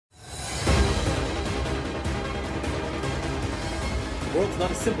The world's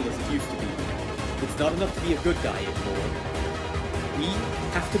not as simple as it used to be. It's not enough to be a good guy anymore. We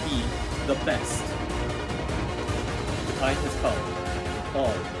have to be the best. The time has come.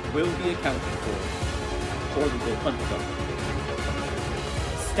 All will be accounted for, or we will hunt them.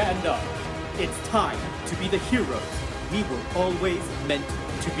 Stand up. It's time to be the heroes we were always meant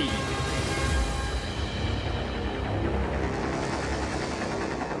to be.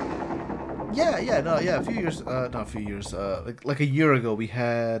 Like a year ago, we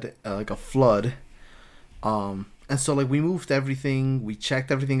had like a flood, and so like we moved everything, we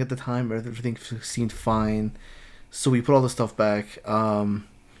checked everything at the time, everything seemed fine, so we put all the stuff back.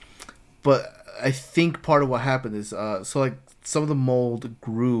 But I think part of what happened is, so like some of the mold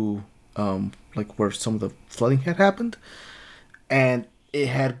grew, like where some of the flooding had happened, and it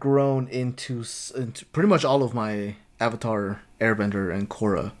had grown into pretty much all of my Avatar, Airbender, and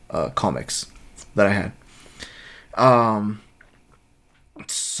Korra comics that I had.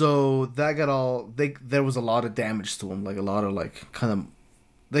 So that got all there was a lot of damage to them, like a lot of like kind of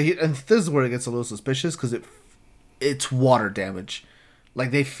and this is where it gets a little suspicious because it's water damage.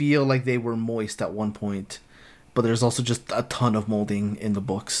 Like they feel like they were moist at one point, but there's also just a ton of molding in the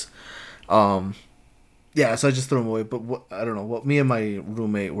books. Yeah, so I just threw them away. But I don't know what me and my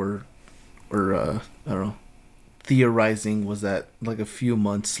roommate were I don't know, theorizing was that like a few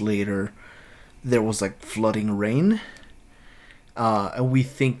months later there was like flooding rain, and we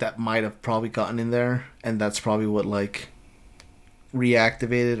think that might have probably gotten in there, and that's probably what like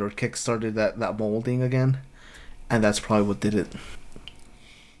reactivated or kickstarted that molding again, and that's probably what did it.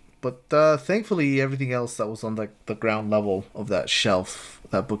 But thankfully everything else that was on like the ground level of that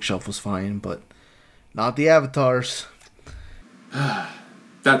bookshelf was fine, but not the avatars.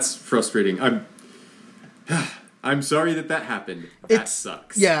 That's frustrating. I'm sorry that happened. That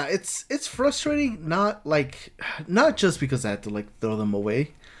sucks. Yeah, it's frustrating. Not just because I had to like throw them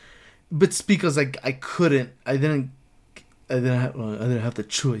away, but it's because I didn't have the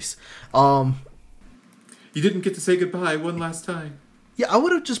choice. You didn't get to say goodbye one last time. Yeah, I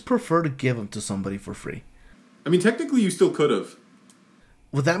would have just preferred to give them to somebody for free. I mean, technically, you still could have.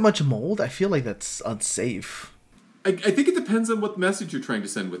 With that much mold, I feel like that's unsafe. I think it depends on what message you're trying to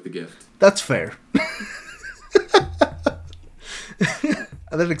send with the gift. That's fair.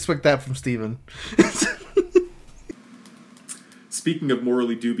 I didn't expect that from Steven. Speaking of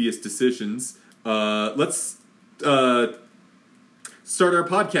morally dubious decisions, let's start our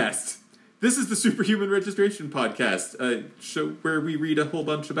podcast. This is the Superhuman Registration Podcast, a show where we read a whole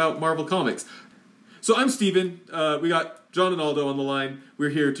bunch about Marvel Comics. So I'm Steven. We got John and Aldo on the line. We're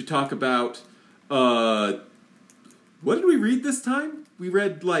here to talk about... what did we read this time? We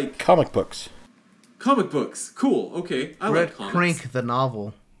read, like... Comic books. Comic books. Cool. Okay. I like comics. Crank the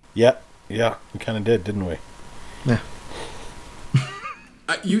novel. Yeah, we kind of did, didn't we? Yeah.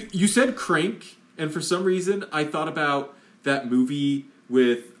 You said Crank, and for some reason I thought about that movie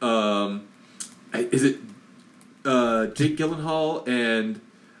with is it Jake Gyllenhaal and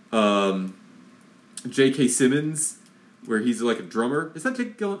J.K. Simmons, where he's like a drummer? Is that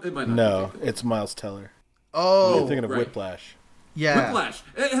Jake Gyllenhaal? It might not. No, it's Miles Teller. Oh, you're thinking of right. Whiplash. Yeah, Whiplash.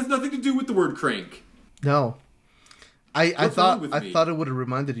 It has nothing to do with the word crank. No, I thought it would have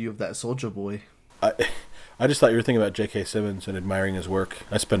reminded you of that Soulja Boy. I just thought you were thinking about J.K. Simmons and admiring his work.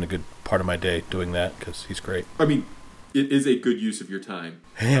 I spend a good part of my day doing that because he's great. I mean, it is a good use of your time.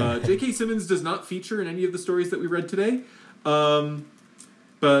 J.K. Simmons does not feature in any of the stories that we read today,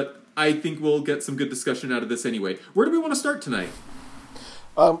 but I think we'll get some good discussion out of this anyway. Where do we want to start tonight?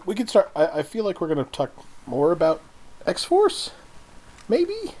 We could start... I feel like we're going to talk more about X-Force?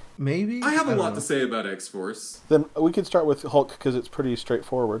 Maybe? I have a lot to say about X-Force. Then we could start with Hulk because it's pretty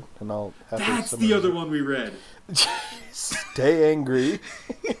straightforward, and I'll have That's the other one we read. Stay angry.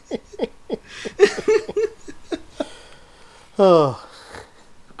 Oh.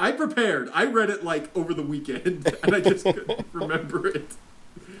 I prepared. I read it like over the weekend, and I just couldn't remember it.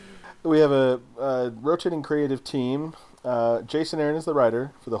 We have a rotating creative team. Jason Aaron is the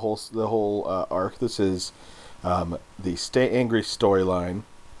writer for the whole arc. This is the Stay Angry storyline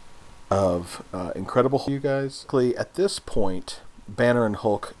of Incredible. You guys, at this point, Banner and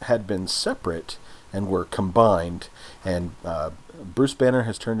Hulk had been separate and were combined, and Bruce Banner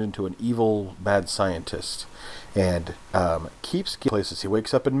has turned into an evil, bad scientist, and keeps places. He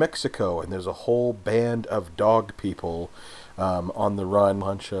wakes up in Mexico, and there's a whole band of dog people on the run, a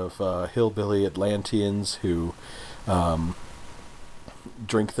bunch of hillbilly Atlanteans who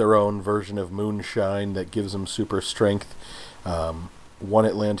drink their own version of moonshine that gives them super strength. One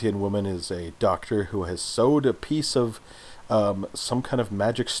Atlantean woman is a doctor who has sewed a piece of some kind of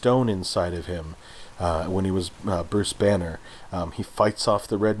magic stone inside of him. When he was Bruce Banner, he fights off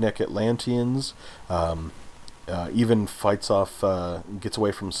the redneck Atlanteans. Even fights off, gets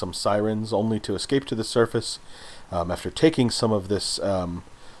away from some sirens, only to escape to the surface after taking some of this.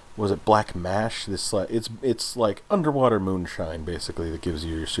 Was it black mash? This it's like underwater moonshine, basically, that gives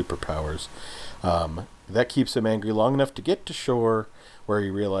you your superpowers. That keeps him angry long enough to get to shore, where he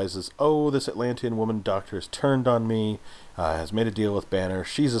realizes, oh, this Atlantean woman doctor has turned on me, has made a deal with Banner.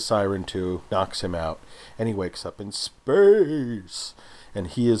 She's a siren too. Knocks him out, and he wakes up in space, and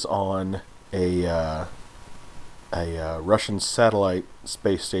he is on a Russian satellite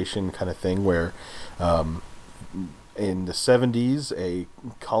space station kind of thing, where in the 70s, a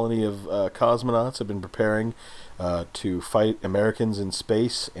colony of cosmonauts have been preparing to fight Americans in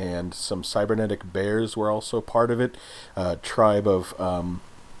space, and some cybernetic bears were also part of it. A tribe of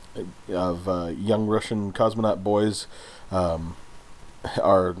young Russian cosmonaut boys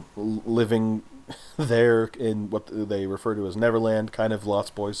are living there in what they refer to as Neverland, kind of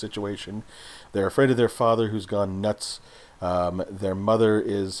Lost Boys situation. They're afraid of their father, who's gone nuts. Their mother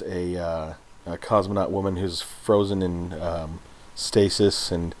is a cosmonaut woman who's frozen in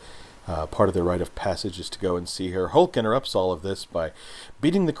stasis, and part of their rite of passage is to go and see her. Hulk interrupts all of this by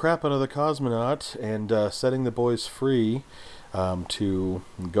beating the crap out of the cosmonaut and setting the boys free to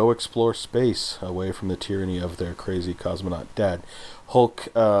go explore space away from the tyranny of their crazy cosmonaut dad. Hulk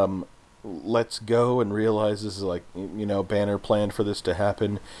lets go and realizes, like, Banner planned for this to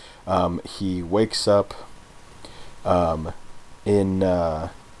happen. He wakes up he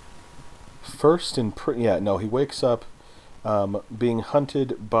wakes up being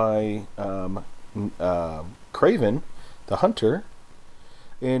hunted by Kraven, the hunter,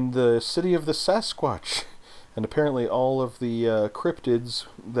 in the city of the Sasquatch. And apparently all of the cryptids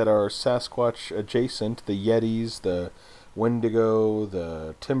that are Sasquatch adjacent, the Yetis, the Wendigo,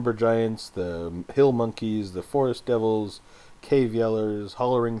 the Timber Giants, the Hill Monkeys, the Forest Devils, Cave Yellers,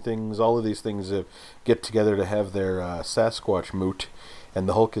 Hollering Things, all of these things get together to have their Sasquatch moot, and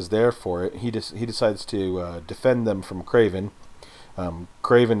the Hulk is there for it. He decides to defend them from Kraven.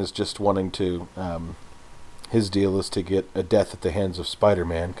 Kraven is just wanting to... his deal is to get a death at the hands of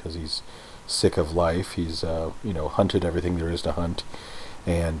Spider-Man, because he's sick of life. He's hunted everything there is to hunt,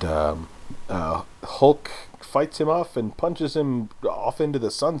 and Hulk fights him off and punches him off into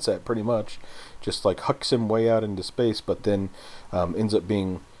the sunset, pretty much, just like hucks him way out into space, but then ends up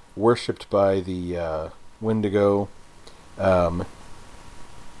being worshipped by the Wendigo.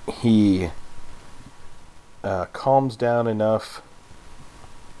 He calms down enough.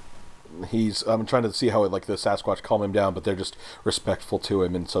 I'm trying to see how the Sasquatch calm him down, but they're just respectful to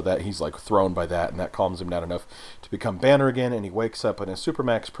him, and so that he's thrown by that, and that calms him down enough to become Banner again. And he wakes up in a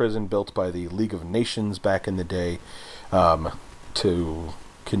Supermax prison built by the League of Nations back in the day, to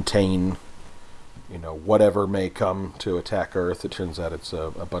contain whatever may come to attack Earth. It turns out it's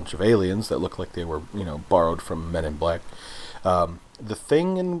a bunch of aliens that look like they were borrowed from Men in Black. The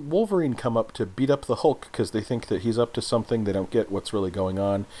Thing and Wolverine come up to beat up the Hulk because they think that he's up to something. They don't get what's really going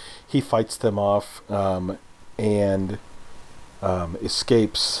on. He fights them off and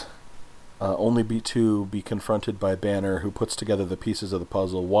escapes, only to be confronted by Banner, who puts together the pieces of the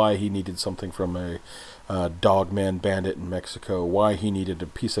puzzle. Why he needed something from a Dogman bandit in Mexico. Why he needed a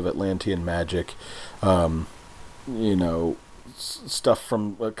piece of Atlantean magic. Stuff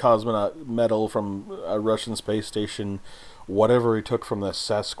from cosmonaut metal from a Russian space station. Whatever he took from the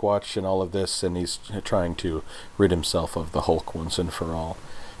Sasquatch and all of this, and he's trying to rid himself of the Hulk once and for all.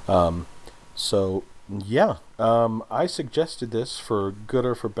 I suggested this for good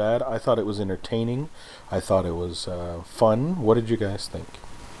or for bad. I thought it was entertaining. I thought it was fun. What did you guys think?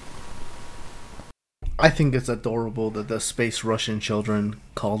 I think it's adorable that the space Russian children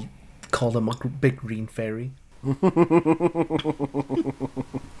call them a big green fairy.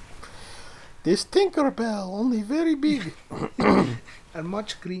 This Tinkerbell, only very big. And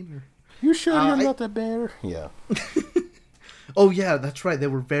much greener. You sure you're not a bear? Yeah. Oh, yeah, that's right. They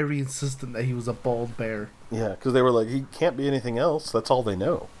were very insistent that he was a bald bear. Yeah, because they were like, he can't be anything else. That's all they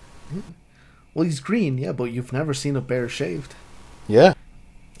know. Well, he's green, yeah, but you've never seen a bear shaved. Yeah.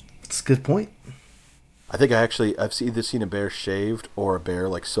 That's a good point. I think I've either seen a bear shaved or a bear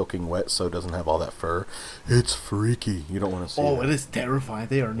soaking wet so it doesn't have all that fur. It's freaky. You don't want to see it. It is terrifying.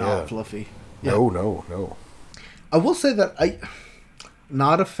 They are not fluffy. Yeah. No. I will say that I'm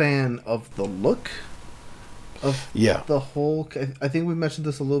not a fan of the look of the Hulk. I think we mentioned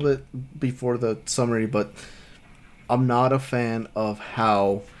this a little bit before the summary, but I'm not a fan of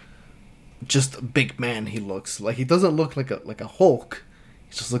how just a big man he looks. He doesn't look like a Hulk.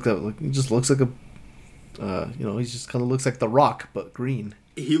 He just looks like a he just kind of looks like The Rock, but green.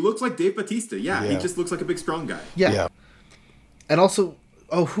 He looks like Dave Bautista. Yeah, he Yeah. just looks like a big, strong guy. Yeah. And also,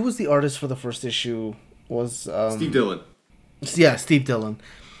 who was the artist for the first issue? Was Steve Dillon. Yeah, Steve Dillon.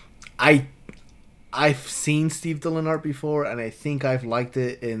 I've seen Steve Dillon art before, and I think I've liked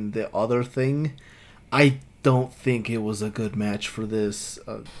it in the other thing. I don't think it was a good match for this.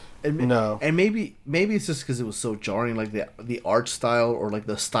 No. And maybe it's just because it was so jarring, like the art style or like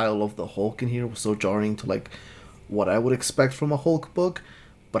the style of the Hulk in here was so jarring to like what I would expect from a Hulk book.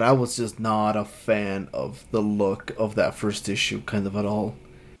 But I was just not a fan of the look of that first issue, kind of at all.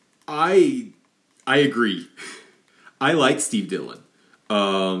 I agree. I like Steve Dillon.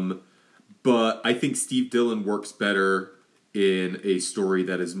 But I think Steve Dillon works better in a story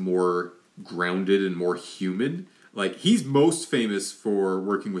that is more grounded and more human. Like, he's most famous for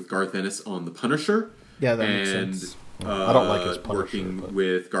working with Garth Ennis on The Punisher. Yeah, that makes sense. I don't like his Punisher, working but-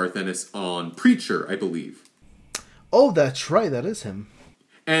 with Garth Ennis on Preacher, I believe. Oh, that's right. That is him.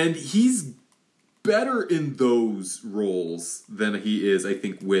 And he's better in those roles than he is, I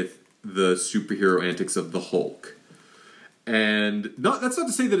think, with the superhero antics of the Hulk. And that's not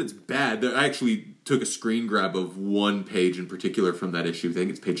to say that it's bad. I actually took a screen grab of one page in particular from that issue. I think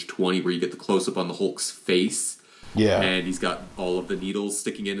it's page 20, where you get the close-up on the Hulk's face. Yeah. And he's got all of the needles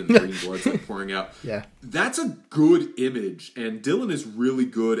sticking in and the green blood's like pouring out. Yeah. That's a good image. And Dillon is really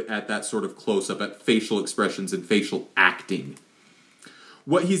good at that sort of close-up, at facial expressions and facial acting.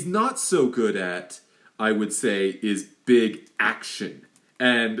 What he's not so good at, I would say, is big action.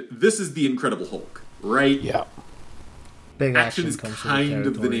 And this is the Incredible Hulk, right? Yeah. Big Action is comes with kind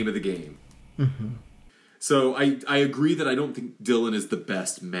of the territory. name of the game. So I agree that I don't think Dillon is the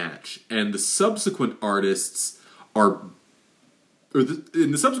best match. And the subsequent artists are...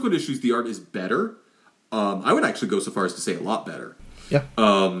 in the subsequent issues, the art is better. I would actually go so far as to say a lot better. Yeah.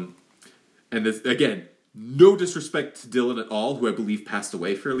 And this, again, no disrespect to Dillon at all, who I believe passed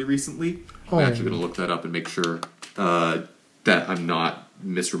away fairly recently. I'm actually going to look that up and make sure that I'm not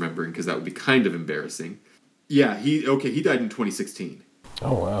misremembering, because that would be kind of embarrassing. Yeah, he died in 2016.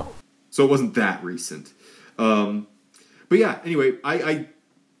 Oh, wow. So it wasn't that recent. But yeah, anyway, I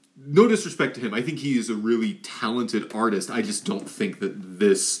no disrespect to him. I think he is a really talented artist. I just don't think that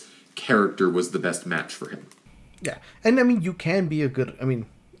this character was the best match for him. Yeah. And I mean, you can be a good... I mean,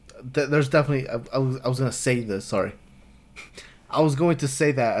 there's definitely... I was going to say this, sorry. I was going to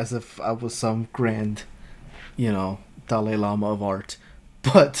say that as if I was some grand, Dalai Lama of art.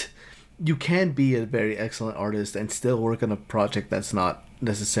 But you can be a very excellent artist and still work on a project that's not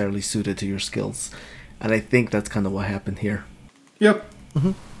necessarily suited to your skills. And I think that's kind of what happened here. Yep.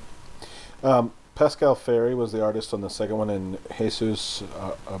 Pascal Ferry was the artist on the second one, and Jesus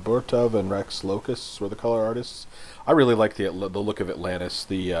Aburtov and Rex Locus were the color artists. I really like the look of Atlantis,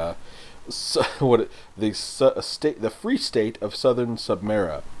 the free state of southern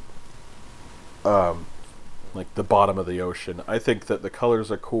Submera, like the bottom of the ocean. I think that the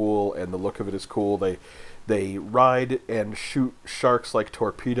colors are cool and the look of it is cool. They ride and shoot sharks like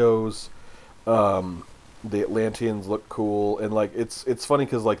torpedoes. The Atlanteans look cool, and like it's funny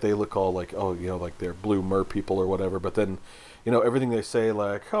because like they look all like, oh, like they're blue mer people or whatever, but then everything they say,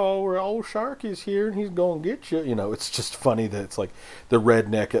 like, oh, we're old shark is here and he's gonna get you, it's just funny that it's like the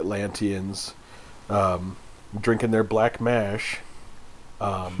redneck Atlanteans drinking their black mash.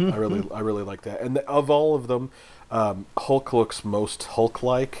 I really like that. And of all of them, Hulk looks most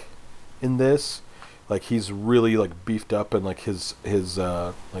Hulk-like in this. Like, he's really like beefed up, and like his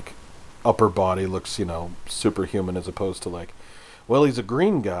like upper body looks, superhuman, as opposed to like, well, he's a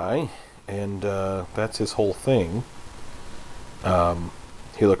green guy and that's his whole thing.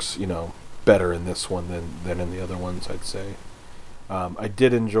 He looks, better in this one than in the other ones, I'd say. I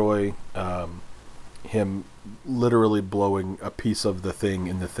did enjoy him literally blowing a piece of the Thing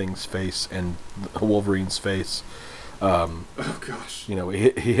in the Thing's face and Wolverine's face. Oh gosh.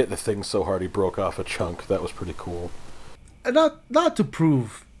 He hit the Thing so hard he broke off a chunk. That was pretty cool. And not to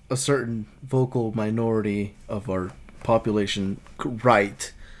prove a certain vocal minority of our population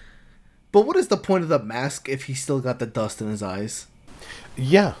right, but what is the point of the mask if he's still got the dust in his eyes?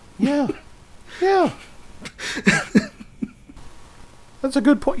 Yeah. That's a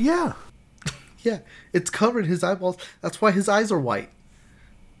good point. Yeah, it's covering his eyeballs. That's why his eyes are white.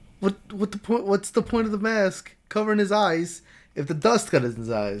 What the point? What's the point of the mask covering his eyes if the dust got in his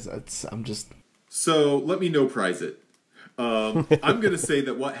eyes? So let me no prize it. I'm going to say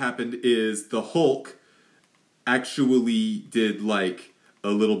that what happened is the Hulk actually did like a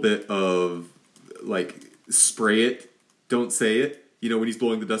little bit of like spray it, don't say it, when he's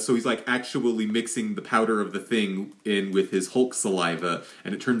blowing the dust. So he's like actually mixing the powder of the Thing in with his Hulk saliva,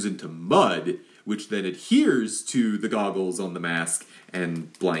 and it turns into mud, which then adheres to the goggles on the mask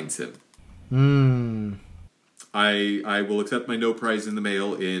and blinds him. Hmm. I will accept my no prize in the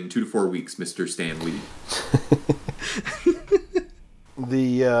mail in 2 to 4 weeks, Mr. Stanley.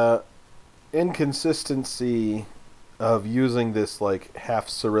 The inconsistency of using this like half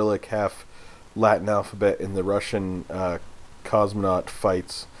Cyrillic, half Latin alphabet in the Russian cosmonaut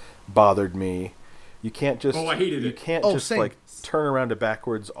fights bothered me. You can't just I hated you it. can't Oh, just same. like turn around to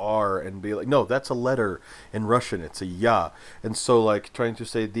backwards R and be like, no, that's a letter in Russian. It's a ya. And so like trying to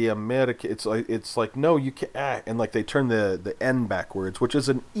say the America, it's like no, you can't. And like they turn the N backwards, which is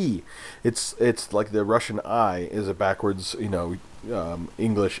an E. It's like the Russian I is a backwards,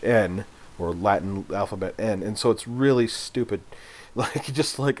 English N or Latin alphabet N, and so it's really stupid. Like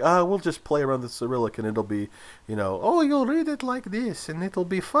just like we'll just play around the Cyrillic and it'll be, you'll read it like this and it'll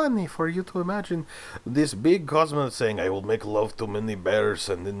be funny for you to imagine this big cosmonaut saying, "I will make love to many bears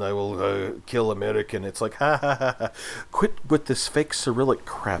and then I will kill American." It's like ha ha ha ha. Quit with this fake Cyrillic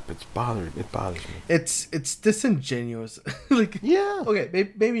crap. It bothers me. It's disingenuous. Like, Yeah.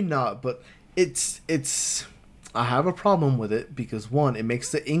 okay, maybe not, but it's. I have a problem with it because one, it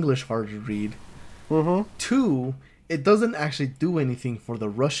makes the English harder to read. Mm-hmm. Two, it doesn't actually do anything for the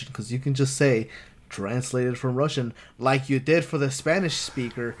Russian because you can just say translated from Russian like you did for the Spanish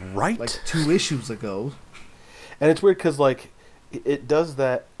speaker, Right. like 2 issues ago. And it's weird because like it does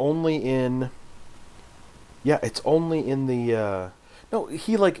that only in. Yeah, it's only in the. No,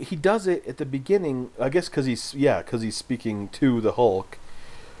 he does it at the beginning. I guess because he's speaking to the Hulk.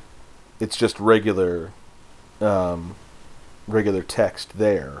 It's just regular text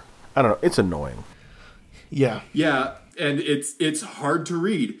there. I don't know. It's annoying. Yeah. Yeah, and it's hard to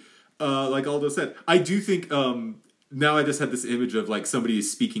read. Like Aldo said, I do think now I just had this image of like somebody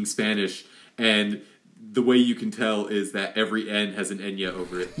is speaking Spanish, and the way you can tell is that every N has an Enya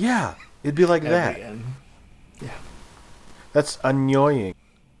over it. Yeah, it'd be like that. Every end. Yeah. That's annoying.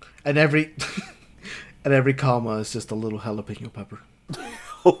 And every and every comma is just a little jalapeno pepper.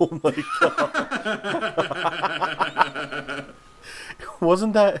 Oh my god!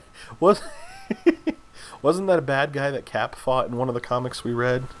 Wasn't that a bad guy that Cap fought in one of the comics we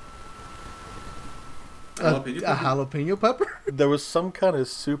read? A jalapeno pepper? There was some kind of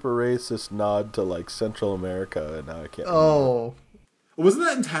super racist nod to like Central America, and now I can't. Oh. Wasn't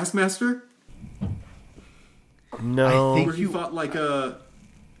that in Taskmaster? No. I think Where he fought like a...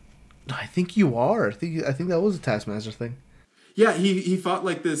 I think you are. I think that was a Taskmaster thing. Yeah, he fought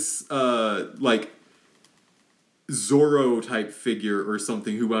like this like Zorro type figure or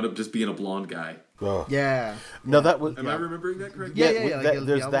something who wound up just being a blonde guy. Ugh. Yeah. No, that was. Am I remembering that correctly? Yeah, There's like that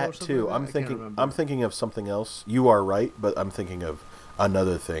Diablo or something too. like that? I'm I can't thinking. remember. I'm thinking of something else. You are right, but I'm thinking of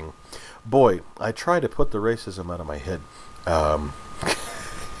another thing. Boy, I try to put the racism out of my head,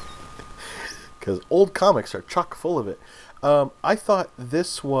 because old comics are chock full of it. I thought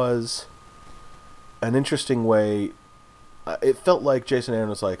this was an interesting way. It felt like Jason Aaron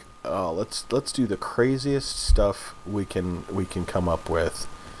was like, "Oh, let's do the craziest stuff we can come up with."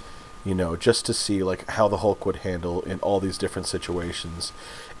 Just to see like how the Hulk would handle in all these different situations.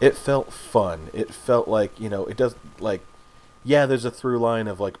 It felt fun. It felt like, it does like, yeah, there's a through line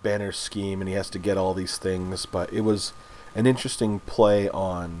of like Banner's scheme and he has to get all these things, but it was an interesting play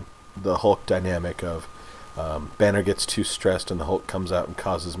on the Hulk dynamic of Banner gets too stressed and the Hulk comes out and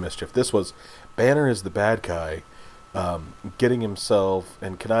causes mischief. This was Banner is the bad guy, getting himself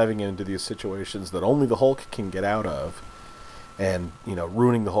and conniving into these situations that only the Hulk can get out of. And,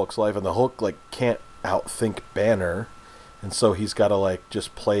 ruining the Hulk's life. And the Hulk, can't outthink Banner. And so he's got to,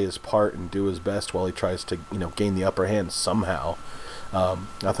 just play his part and do his best while he tries to, gain the upper hand somehow.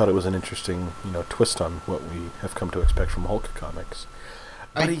 I thought it was an interesting, twist on what we have come to expect from Hulk comics.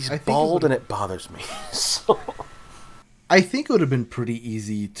 But he's bald and it bothers me. So. I think it would have been pretty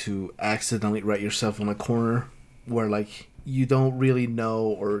easy to accidentally write yourself in a corner where, you don't really know,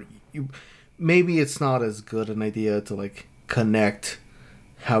 or maybe it's not as good an idea to, connect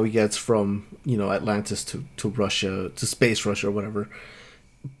how he gets from Atlantis to Russia, to space Russia or whatever.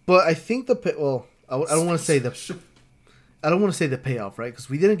 But I think I don't want to say the payoff, right? Because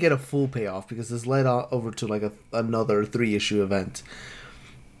we didn't get a full payoff because this led over to another 3-issue event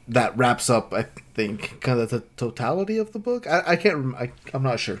that wraps up, I think, kind of the totality of the book. I can't remember. I'm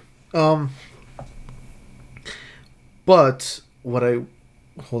not sure. But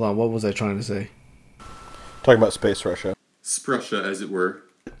hold on, what was I trying to say? Talking about space Russia. Sprussia, as it were.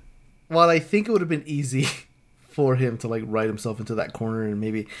 Well, I think it would have been easy for him to write himself into that corner and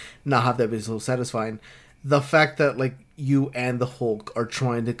maybe not have that be so satisfying. The fact that you and the Hulk are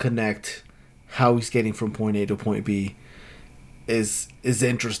trying to connect how he's getting from point A to point B is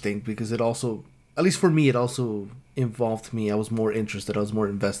interesting because it also at least for me, it also involved me. I was more interested. I was more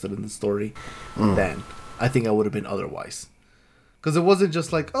invested in the story than I think I would have been otherwise. Because it wasn't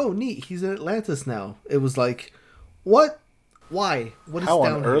just like, oh, neat, he's in Atlantis now. It was like, what? Why? What is How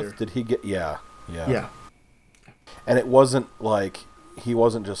down on earth here? did he get? Yeah. Yeah. And it wasn't like he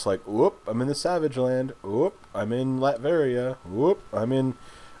wasn't just like, whoop, I'm in the Savage Land. Whoop, I'm in Latveria. Whoop, I'm in,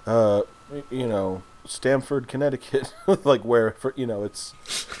 Stamford, Connecticut. Like where,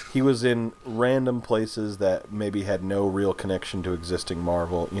 he was in random places that maybe had no real connection to existing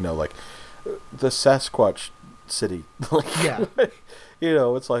Marvel. Like the Sasquatch City. Like, Yeah.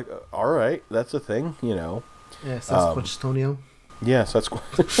 it's like, all right, that's a thing. Yeah, Sasquatch Yeah,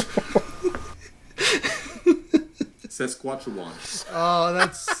 Sasquatch. Sasquatchewan. Oh,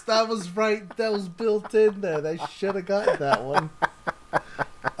 that was right. That was built in there. I should have gotten that one.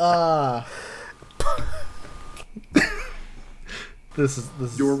 This is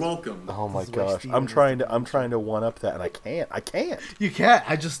You're welcome. Oh my This is where gosh, Steven I'm is trying to one up that, and I can't. You can't.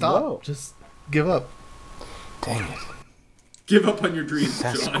 I just stopped. No. Just give up. Dang it, Give up on your dreams,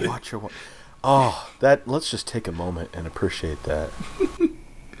 John. Sasquatch. Oh, let's just take a moment and appreciate that.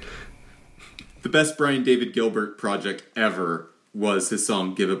 The best Brian David Gilbert project ever was his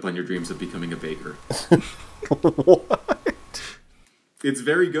song "Give Up on Your Dreams of Becoming a Baker." What? It's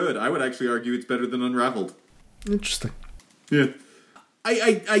very good. I would actually argue it's better than Unraveled. Interesting. Yeah.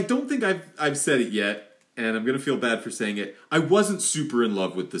 I don't think I've said it yet, and I'm gonna feel bad for saying it. I wasn't super in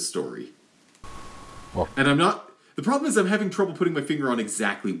love with this story. Well, And I'm not. The problem is I'm having trouble putting my finger on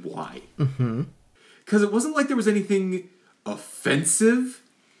exactly why. Because it wasn't like there was anything offensive.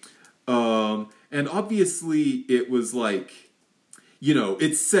 And obviously it was like,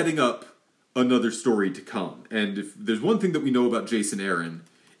 it's setting up another story to come. And if there's one thing that we know about Jason Aaron,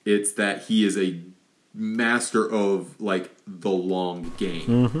 it's that he is a master of, like, the long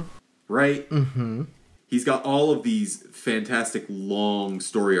game. Right? He's got all of these fantastic long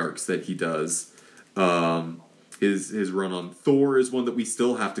story arcs that he does. His run on Thor is one that we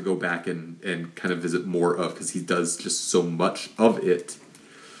still have to go back and kind of visit more of, because he does just so much of it.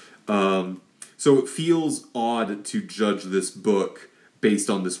 So it feels odd to judge this book based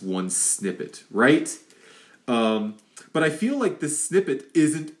on this one snippet, right? But I feel like this snippet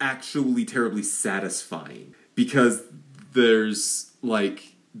isn't actually terribly satisfying, because there's,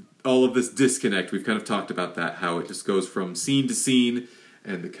 like, all of this disconnect. We've kind of talked about that, how it just goes from scene to scene,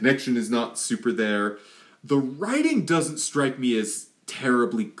 and the connection is not super there. The writing doesn't strike me as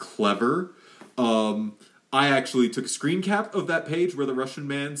terribly clever. I actually took a screen cap of that page where the Russian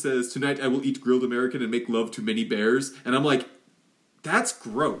man says, "Tonight I will eat grilled American and make love to many bears." And I'm like, that's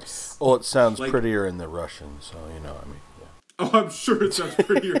gross. well, it sounds Like- prettier in the Russian, so yeah. Oh, I'm sure it sounds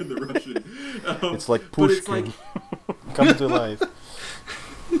prettier in the Russian. It's like but it's Pushkin like, come to life.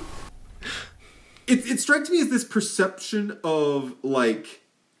 it strikes me as this perception of, like,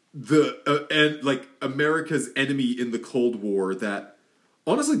 and like America's enemy in the Cold War that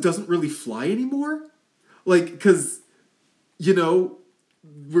honestly doesn't really fly anymore. Like, because,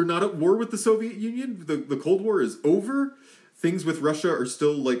 we're not at war with the Soviet Union. The Cold War is over. Things with Russia are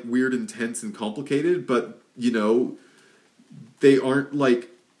still, like, weird and tense and complicated, but, they aren't, like,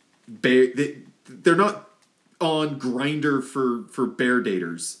 they're not on Grindr for bear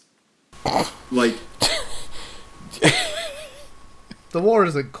daters. Like, The war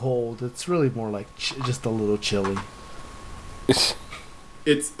isn't cold. It's really more like just a little chilly.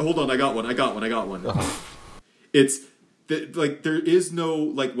 it's hold on, I got one. It's like, there is no,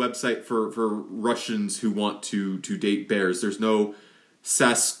 like, website for Russians who want to date bears. There's no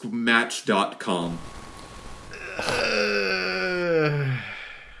saskmatch.com.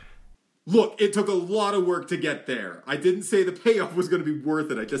 Look, it took a lot of work to get there. I didn't say the payoff was going to be worth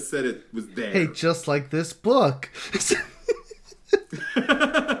it. I just said it was there. Hey, just like this book.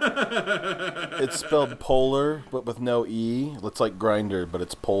 It's spelled polar, but with no E. It's like Grinder, but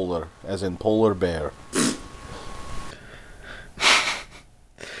it's polar, as in polar bear.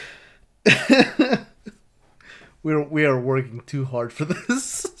 We are working too hard for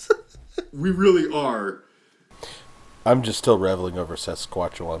this. We really are. I'm just still reveling over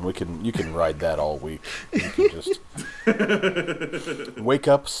Sasquatchewan. You can ride that all week. You can just wake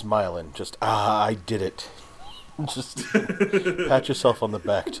up smiling. Just I did it. Just pat yourself on the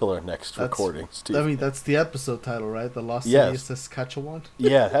back till our next recording, Steve. I mean, that's the episode title, right? The Lost Yes. City of Saskatchewan.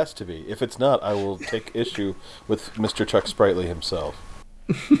 Yeah, it has to be. If it's not, I will take issue with Mr. Chuck Sprightly himself.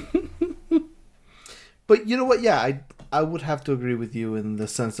 But you know what? Yeah, I would have to agree with you in the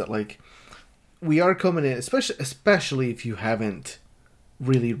sense that, like, we are coming in, especially if you haven't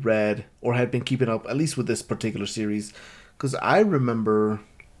really read or had been keeping up, at least with this particular series. Because I remember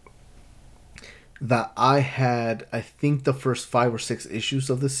that I had, I think, the first 5 or 6 issues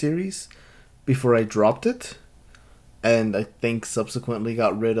of the series before I dropped it. And I think subsequently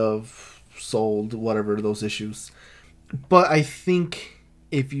got rid of, sold, whatever, those issues. But I think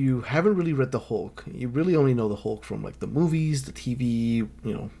if you haven't really read the Hulk, you really only know the Hulk from like the movies, the TV,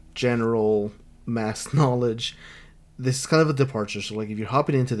 general mass knowledge. This is kind of a departure. So like if you're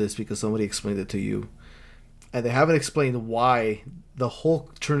hopping into this because somebody explained it to you, and they haven't explained why the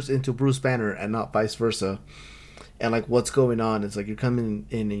Hulk turns into Bruce Banner and not vice versa, and like what's going on, it's like you're coming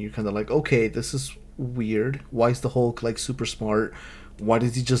in and you're kind of like, okay, this is weird. Why is the Hulk like super smart? Why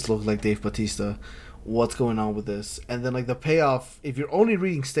does he just look like Dave Bautista? What's going on with this? And then like the payoff, if you're only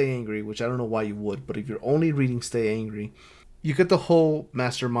reading Stay Angry, which I don't know why you would, but if you're only reading Stay Angry, you get the whole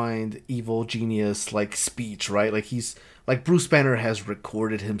mastermind, evil genius like speech, right? Like he's like Bruce Banner has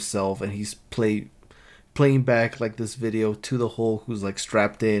recorded himself and he's playing back like this video to the Hulk, who's like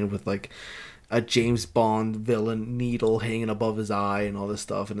strapped in with like a James Bond villain needle hanging above his eye and all this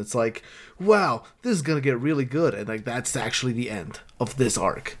stuff. And it's like, wow, this is gonna get really good. And like that's actually the end of this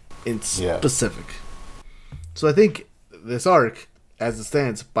arc in specific. So I think this arc, as it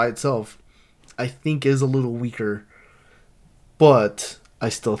stands by itself, I think is a little weaker, but I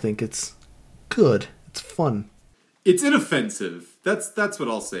still think it's good. It's fun. It's inoffensive. That's what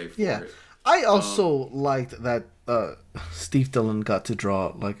I'll say for it. I also liked that Steve Dillon got to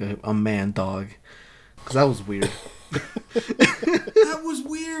draw like a man dog, because that was weird. That was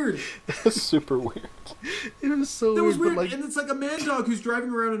weird. That's super weird. It was so That was weird. But, like, And it's like a man dog who's driving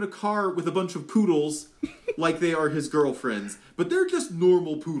around in a car with a bunch of poodles like they are his girlfriends. But they're just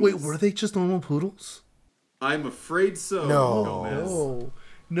normal poodles. wait, were they just normal poodles? I'm afraid so. No. Gomez.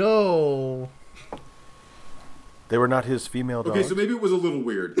 No. They were not his female dogs. Okay, so maybe it was a little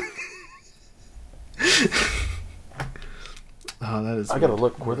weird. Oh, that is. I gotta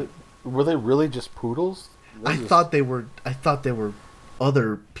look. Were they really just poodles? I thought they were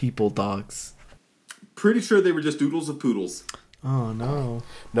other people dogs. Pretty sure they were just doodles of poodles. Oh no.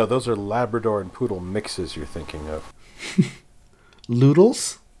 No, those are Labrador and Poodle mixes you're thinking of.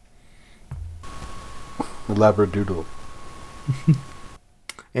 Loodles? The Labradoodle.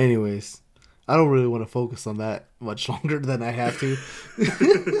 Anyways, I don't really want to focus on that much longer than I have to.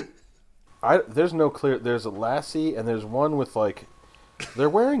 There's no clear. There's a lassie and there's one with like, they're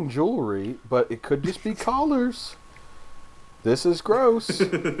wearing jewelry, but it could just be collars. This is gross.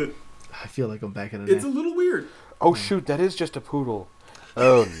 I feel like I'm back in the It's a little weird. Oh shoot, that is just a poodle.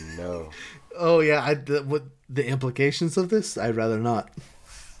 Oh no. Oh yeah, what the implications of this? I'd rather not.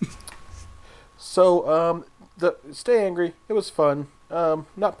 So, the Stay Angry, it was fun.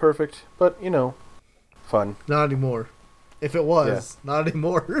 Not perfect, but fun. Not anymore. If it was, not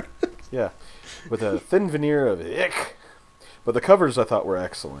anymore. Yeah, with a thin veneer of ick. But the covers I thought were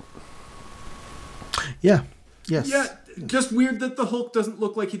excellent. Yeah. Yes. Yeah, just weird that the Hulk doesn't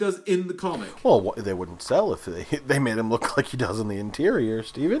look like he does in the comic. Well, they wouldn't sell if they made him look like he does in the interior,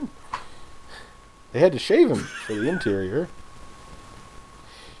 Steven. They had to shave him for the interior.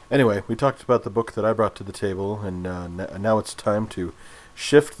 Anyway, we talked about the book that I brought to the table, and now it's time to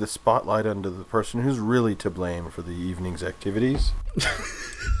shift the spotlight onto the person who's really to blame for the evening's activities.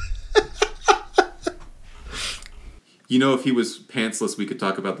 If he was pantsless, we could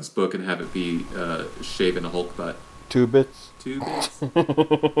talk about this book and have it be shaving a Hulk butt. 2 bits. 2 bits.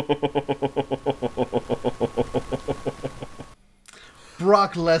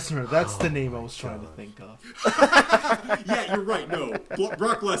 Brock Lesnar. That's the name I was trying to think of. Yeah, you're right. No,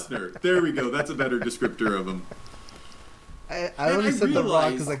 Brock Lesnar. There we go. That's a better descriptor of him. I only said The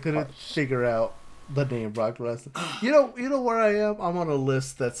Rock because I couldn't figure out the name Brock Lesnar. You know where I am? I'm on a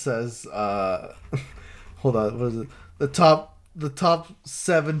list that says, hold on, what is it? The top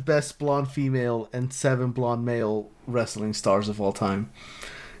 7 best blonde female and 7 blonde male wrestling stars of all time.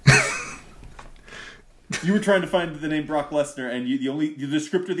 You were trying to find the name Brock Lesnar, and the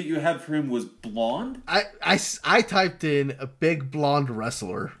descriptor that you had for him was blonde? I typed in a big blonde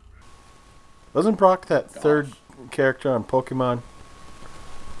wrestler. Wasn't Brock that third character on Pokemon?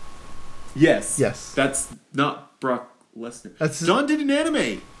 Yes. Yes. That's not Brock Lesnar. John did an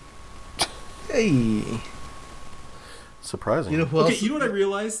anime. Hey. Surprising. You know who else? You know what I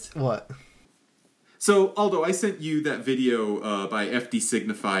realized? What? So, Aldo, I sent you that video by FD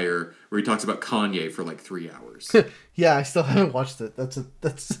Signifier where he talks about Kanye for like 3 hours. Yeah, I still haven't watched it. That's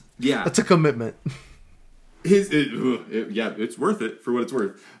a commitment. It's worth it for what it's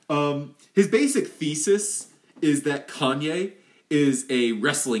worth. His basic thesis is that Kanye is a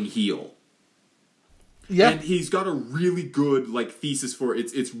wrestling heel. Yeah. And he's got a really good like thesis for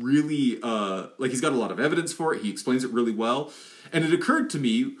it. It's really like he's got a lot of evidence for it. He explains it really well. And it occurred to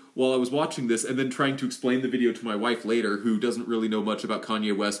me while I was watching this and then trying to explain the video to my wife later, who doesn't really know much about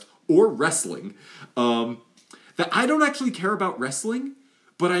Kanye West or wrestling, that I don't actually care about wrestling,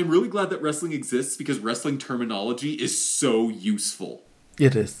 but I'm really glad that wrestling exists because wrestling terminology is so useful.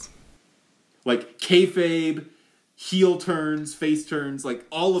 It is. Like kayfabe, heel turns, face turns, like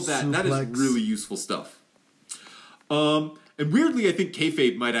all of that. Suplex. That is really useful stuff. And weirdly, I think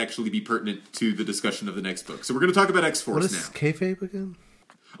kayfabe might actually be pertinent to the discussion of the next book. So we're going to talk about X-Force What now. is kayfabe again?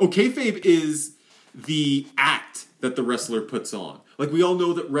 Oh, kayfabe is the act that the wrestler puts on. Like, we all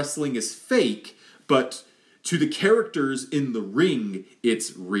know that wrestling is fake, but to the characters in the ring,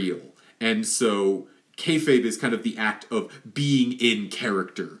 it's real. And so kayfabe is kind of the act of being in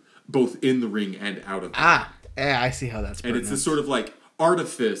character, both in the ring and out of it. I see how that's And it's this sort of like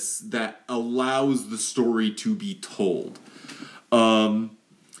artifice that allows the story to be told.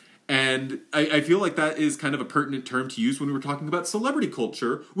 And I feel like that is kind of a pertinent term to use when we're talking about celebrity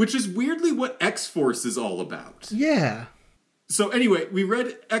culture, which is weirdly what X-Force is all about. Yeah. So anyway, we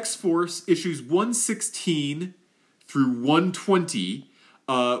read X-Force issues 116 through 120,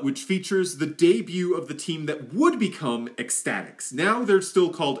 which features the debut of the team that would become Ecstatics. Now they're still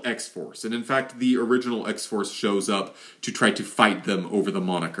called X-Force, and in fact, the original X-Force shows up to try to fight them over the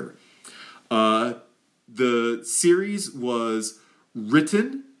moniker. The series was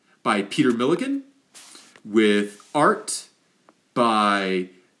written by Peter Milligan, with art by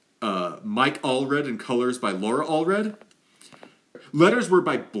Mike Allred and colors by Laura Allred. Letters were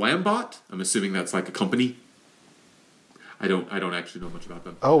by Blambot. I'm assuming that's like a company. I don't actually know much about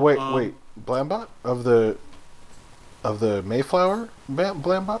them. Oh wait. Blambot of the Mayflower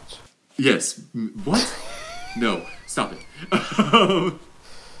Blambots? Yes. What? No. Stop it.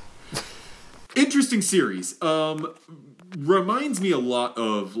 Interesting series. Reminds me a lot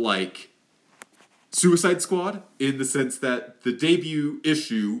of like Suicide Squad in the sense that the debut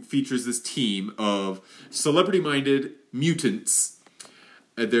issue features this team of celebrity-minded mutants.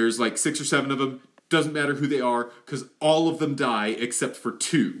 There's like 6 or 7 of them. Doesn't matter who they are because all of them die except for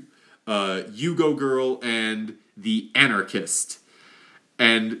 2. Yugo Girl and the Anarchist.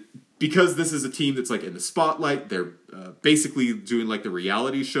 And because this is a team that's like in the spotlight, they're basically doing like the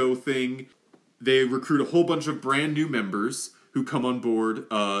reality show thing. They recruit a whole bunch of brand new members who come on board.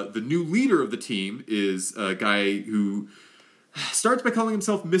 The new leader of the team is a guy who starts by calling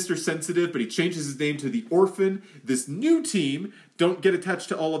himself Mr. Sensitive, but he changes his name to the Orphan. This new team don't get attached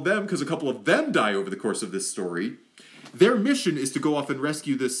to all of them because a couple of them die over the course of this story. Their mission is to go off and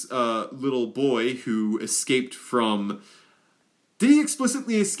rescue this little boy who escaped from... Did he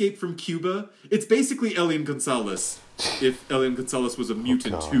explicitly escape from Cuba? It's basically Elian Gonzalez, if Elian Gonzalez was a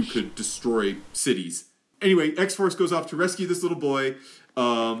mutant who could destroy cities. Anyway, X-Force goes off to rescue this little boy.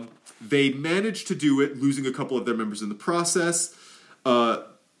 They manage to do it, losing a couple of their members in the process.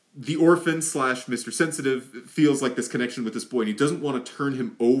 The Orphan / Mr. Sensitive feels like this connection with this boy, and he doesn't want to turn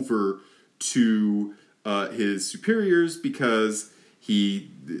him over to his superiors because he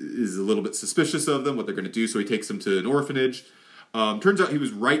is a little bit suspicious of them, what they're going to do, so he takes him to an orphanage. Turns out he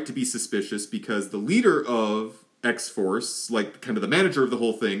was right to be suspicious because the leader of X-Force, like kind of the manager of the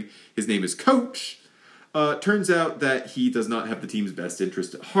whole thing, his name is Coach. Turns out that he does not have the team's best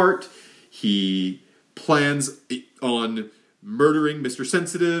interest at heart. He plans on murdering Mr.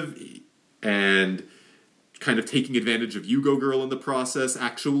 Sensitive and kind of taking advantage of Yugo Girl in the process,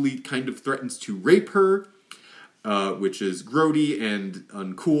 actually kind of threatens to rape her, which is grody and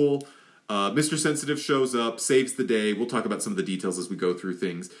uncool. Mr. Sensitive shows up, saves the day. We'll talk about some of the details as we go through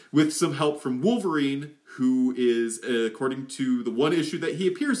things. With some help from Wolverine, who is, according to the one issue that he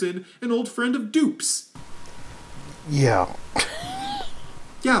appears in, an old friend of Dupe's. Yeah.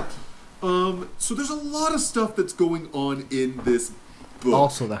 Yeah. So there's a lot of stuff that's going on in this book.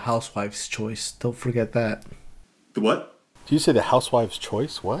 Also, the Housewife's Choice. Don't forget that. The what? Did you say the Housewife's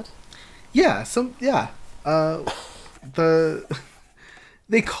Choice? What? Yeah.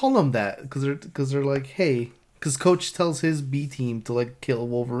 They call them that because they're like, hey, because Coach tells his B team to like kill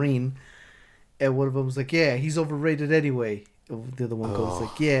Wolverine, and one of them's like, yeah, he's overrated anyway. The other one goes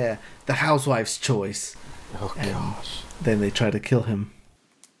like, yeah, the Housewife's Choice. Oh gosh. Then they try to kill him.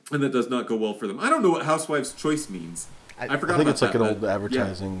 And that does not go well for them. I don't know what Housewife's Choice means. I forgot I think about it's like that, an old but,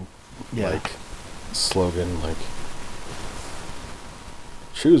 advertising Yeah. like slogan, like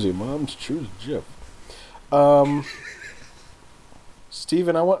choosy moms, choose Jeff.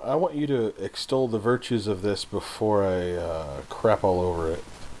 Steven, I want you to extol the virtues of this before I crap all over it.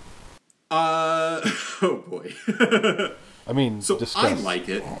 Oh boy. I mean, So discuss. I like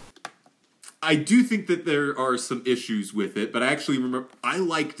it. I do think that there are some issues with it, but I actually remember I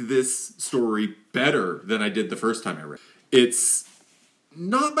liked this story better than I did the first time I read it. It's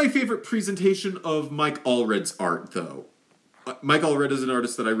not my favorite presentation of Mike Allred's art, though. Mike Allred is an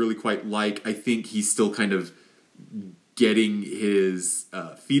artist that I really quite like. I think he's still kind of getting his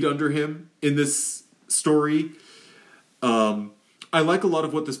feet under him in this story. I like a lot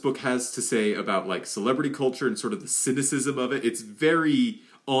of what this book has to say about like celebrity culture and sort of the cynicism of it. It's very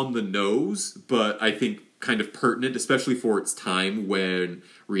on the nose, but I think kind of pertinent, especially for its time when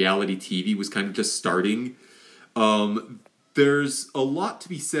reality TV was kind of just starting. There's a lot to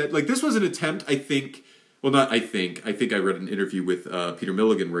be said. Like, this was an attempt, I think... Well, not I think. I think I read an interview with Peter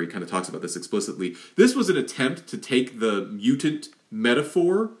Milligan where he kind of talks about this explicitly. This was an attempt to take the mutant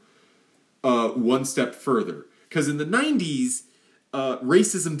metaphor one step further. Because in the 90s,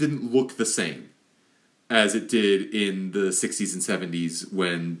 racism didn't look the same as it did in the 60s and 70s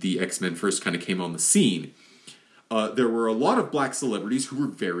when the X-Men first kind of came on the scene. There were a lot of black celebrities who were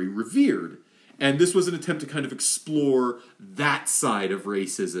very revered. And this was an attempt to kind of explore that side of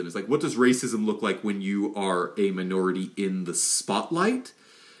racism. It's like, what does racism look like when you are a minority in the spotlight?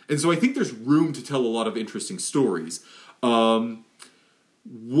 And so I think there's room to tell a lot of interesting stories. One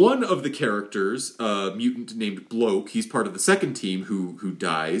of the characters, a mutant named Bloke, he's part of the second team who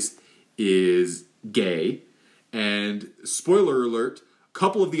dies, is gay. And spoiler alert, a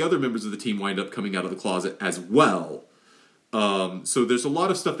couple of the other members of the team wind up coming out of the closet as well. So there's a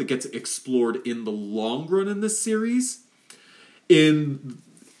lot of stuff that gets explored in the long run in this series. I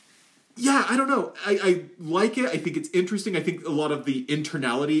don't know. I like it. I think it's interesting. I think a lot of the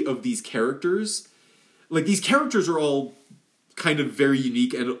internality of these characters, like these characters are all kind of very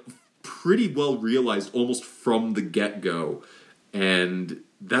unique and pretty well realized almost from the get-go. And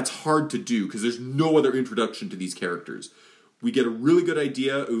that's hard to do because there's no other introduction to these characters. We get a really good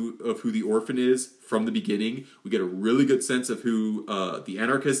idea of who the orphan is from the beginning. We get a really good sense of who the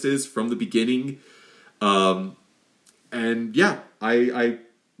anarchist is from the beginning. I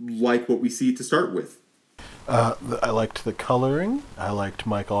like what we see to start with. I liked the coloring. I liked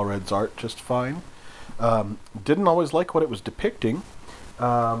Mike Allred's art just fine. Didn't always like what it was depicting.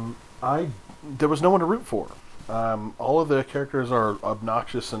 There was no one to root for. All of the characters are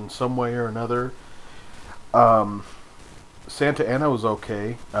obnoxious in some way or another. Santa Anna was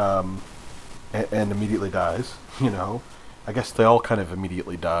okay, and immediately dies, I guess they all kind of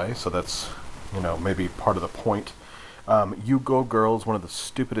immediately die, so that's, maybe part of the point. You Go Girl is one of the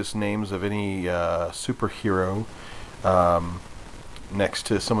stupidest names of any superhero, next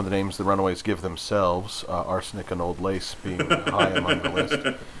to some of the names the Runaways give themselves, Arsenic and Old Lace being high among the list.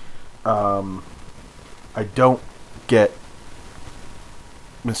 I don't get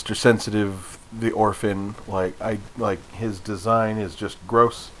Mr. Sensitive, the orphan. His design is just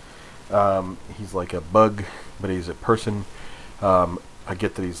gross. He's like a bug, but he's a person. I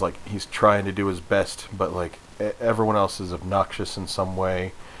get that he's trying to do his best, but everyone else is obnoxious in some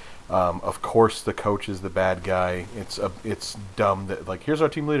way. Of course, the coach is the bad guy. It's dumb that here's our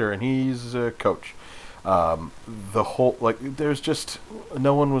team leader and he's a coach. The whole there's just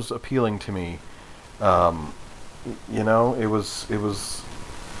no one was appealing to me. It was.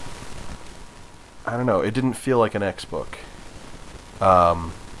 I don't know. It didn't feel like an X book. I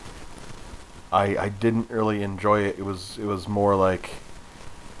didn't really enjoy it. It was more like,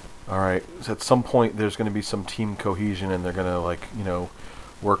 all right, at some point there's going to be some team cohesion and they're going to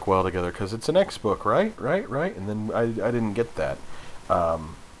work well together because it's an X book, right? And then I didn't get that.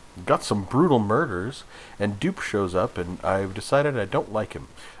 Got some brutal murders, and Dupe shows up, and I've decided I don't like him.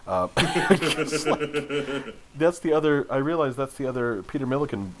 That's the other. I realized that's the other Peter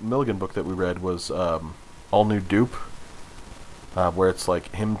Milligan book that we read was All New Dupe, where it's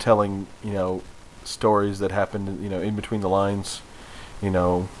him telling stories that happened in between the lines,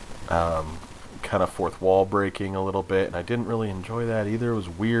 kind of fourth wall breaking a little bit, and I didn't really enjoy that either. It was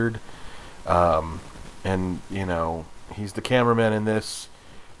weird, and he's the cameraman in this.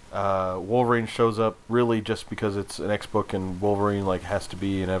 Wolverine shows up really just because it's an X book and Wolverine has to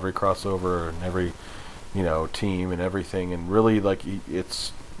be in every crossover and every team and everything, and really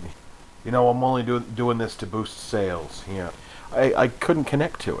it's I'm only doing this to boost sales. I couldn't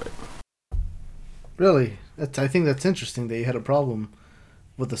connect to it. Really, I think that's interesting that you had a problem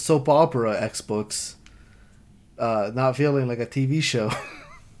with the soap opera X books not feeling like a TV show.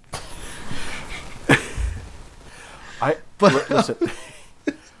 Listen.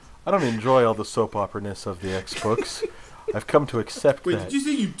 I don't enjoy all the soap opera-ness of the X books. I've come to accept that. Wait, did you say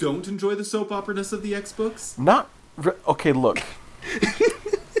you don't enjoy the soap opera-ness of the X books? Okay, look.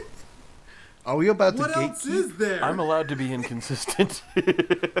 Are we about to What else gatekeep? is there? I'm allowed to be inconsistent.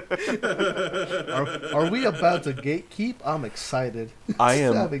 Are we about to gatekeep? I'm excited. I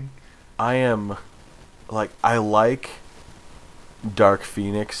am, like, I like Dark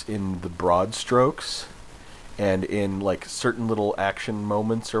Phoenix in the broad strokes and in, like, certain little action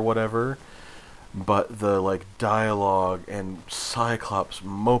moments or whatever, but the, like, dialogue and Cyclops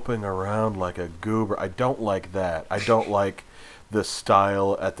moping around like a goober, I don't like that. I don't like the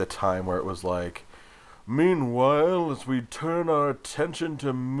style at the time where it was like, meanwhile, as we turn our attention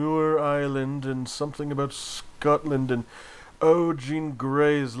to Muir Island and something about Scotland, and oh, Jean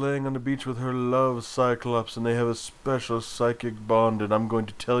Grey is laying on the beach with her love, Cyclops, and they have a special psychic bond, and I'm going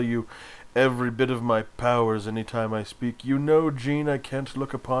to tell you every bit of my powers anytime I speak. You know, Jean, I can't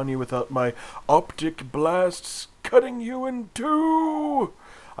look upon you without my optic blasts cutting you in two.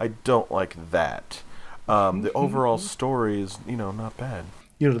 I don't like that. The overall story is, not bad.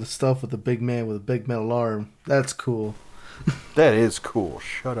 The stuff with the big man with a big metal arm. That's cool. That is cool.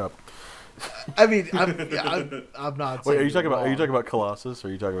 Shut up. I mean, I'm not. Wait, are you talking about Colossus, or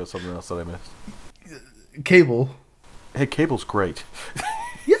are you talking about something else that I missed? Cable. Hey, Cable's great.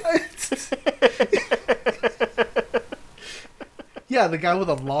 Yeah. Yeah, the guy with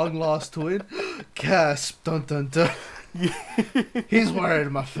a long lost twin. Gasp! Dun dun dun. He's wired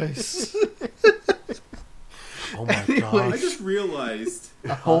in my face. Oh my Anyways. gosh! I just realized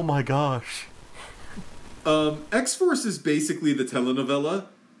Oh my gosh! X-Force is basically the telenovela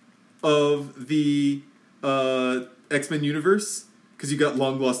of the X-Men universe, because you got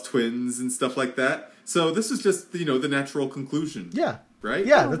long lost twins and stuff like that. So this is just the natural conclusion. Yeah. Right?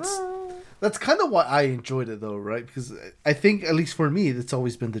 Yeah, that's kind of why I enjoyed it, though, right? Because I think, at least for me, it's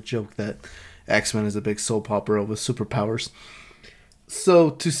always been the joke that X-Men is a big soap opera with superpowers.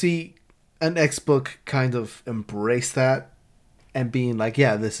 So to see an X-book kind of embrace that and being like,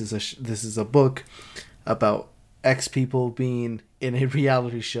 yeah, this is a book about X people being in a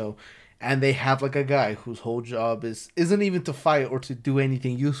reality show, and they have like a guy whose whole job isn't even to fight or to do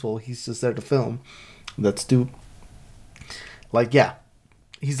anything useful. He's just there to film. That's dope. Like, yeah.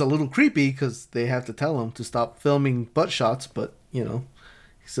 He's a little creepy because they have to tell him to stop filming butt shots, but,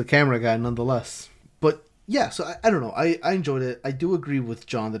 he's a camera guy nonetheless. But, yeah, so I don't know. I enjoyed it. I do agree with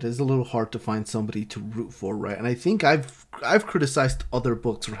John that it is a little hard to find somebody to root for, right? And I think I've criticized other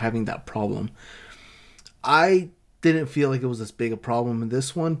books for having that problem. I didn't feel like it was as big a problem in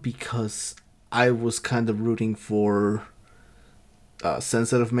this one because I was kind of rooting for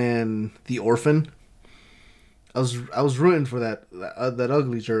Sensitive Man, the Orphan. I was rooting for that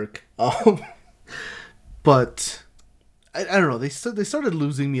ugly jerk. But I don't know. They started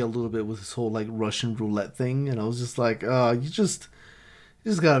losing me a little bit with this whole like Russian roulette thing, and I was just like, oh, you just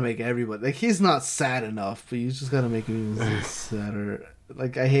gotta make everybody like he's not sad enough, but you just gotta make him sadder.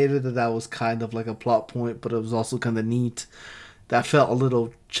 Like I hated that was kind of like a plot point, but it was also kind of neat. That felt a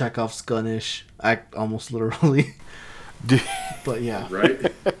little Chekhov's gun-ish, almost literally. But yeah, Right?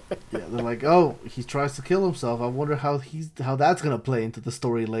 yeah, they're like, oh, he tries to kill himself. I wonder how that's gonna play into the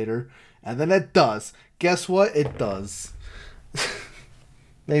story later. And then it does. Guess what? It does.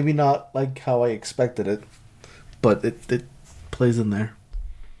 Maybe not like how I expected it, but it plays in there.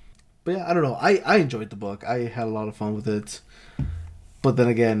 But yeah, I don't know. I enjoyed the book. I had a lot of fun with it. But then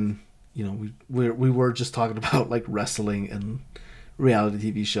again, we were just talking about like wrestling and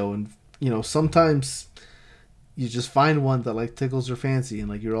reality TV show, and sometimes you just find one that like tickles your fancy and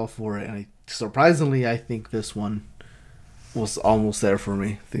like you're all for it. And surprisingly, I think this one was almost there for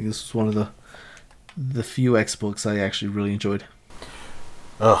me. I think this was one of the few X books I actually really enjoyed.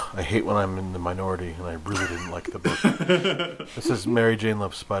 Ugh, I hate when I'm in the minority and I really didn't like the book. This is Mary Jane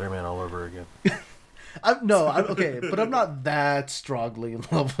Loves Spider-Man all over again. I'm okay, but I'm not that strongly in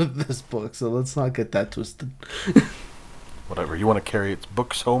love with this book, so let's not get that twisted. Whatever, you want to carry its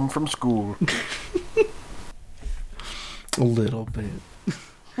books home from school. A little bit.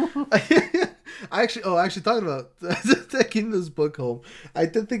 Actually talking about taking this book home, I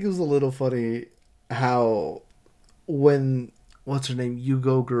did think it was a little funny how when what's her name,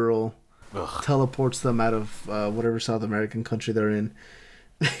 Yugo Girl, teleports them out of whatever South American country they're in.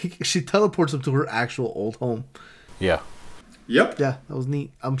 She teleports them to her actual old home. Yeah. Yep. Yeah, that was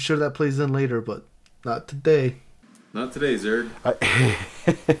neat. I'm sure that plays in later, but not today. Not today, Zerg.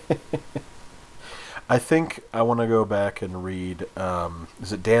 I think I want to go back and read,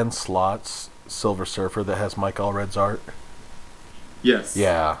 is it Dan Slott's Silver Surfer that has Mike Allred's art? Yes.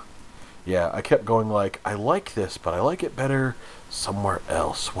 Yeah. Yeah, I kept going like, I like this, but I like it better somewhere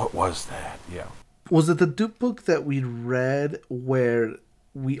else. What was that? Yeah. Was it the Duke book that we read where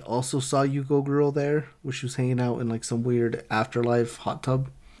we also saw Yugo Girl there, where she was hanging out in like some weird afterlife hot tub?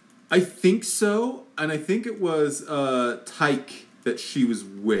 I think so, and I think it was Tyke that she was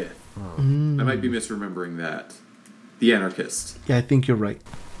with. I might be misremembering that. The anarchist. Yeah, I think you're right.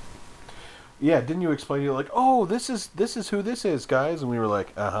 Yeah, didn't you explain? You're like, oh, this is who this is, guys, and we were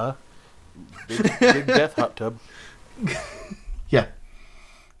like, big death hot tub. Yeah.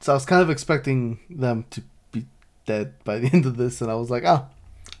 So I was kind of expecting them to be dead by the end of this, and I was like, oh,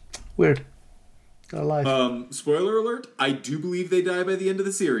 weird. They're alive. Spoiler alert, I do believe they die by the end of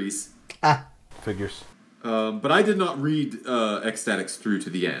the series. Figures. But I did not read Ecstatics through to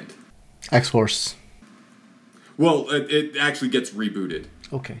the end. X-Force. Well, it actually gets rebooted.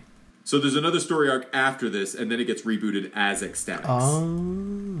 Okay. So there's another story arc after this, and then it gets rebooted as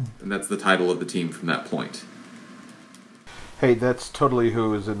Ecstatics. And that's the title of the team from that point. Hey, that's totally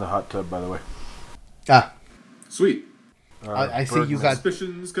who is in the hot tub, by the way. Sweet. I see you got...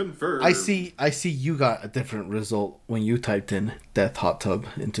 Suspicions confirmed. I see you got a different result when you typed in Death Hot Tub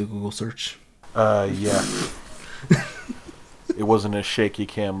into Google search. Yeah. It wasn't a shaky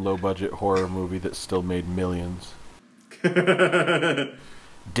cam, low budget horror movie that still made millions. Death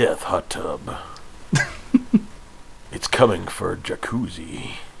Hot Tub. It's coming for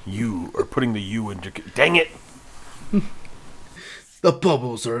jacuzzi. You are putting the U in jacuzzi. Dang it! The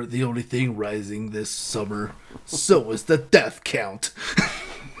bubbles are the only thing rising this summer. So is the death count.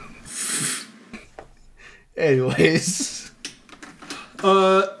 Anyways.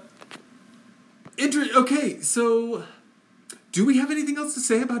 Okay, so do we have anything else to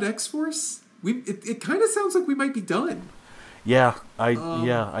say about X-Force? It kind of sounds like we might be done. Yeah,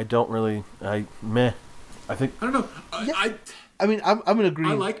 I don't really. Meh. I think I don't know. I mean, I'm gonna agree.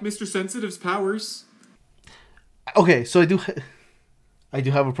 I like Mr. Sensitive's powers. Okay, so I do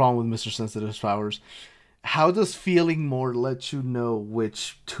have a problem with Mr. Sensitive's powers. How does feeling more let you know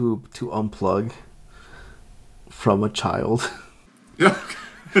which tube to unplug from a child?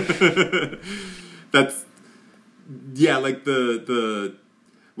 That's like the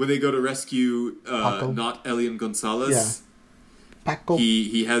when they go to rescue not Elian Gonzalez. Yeah. Paco.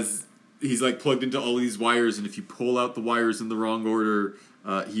 He's like plugged into all these wires, and if you pull out the wires in the wrong order,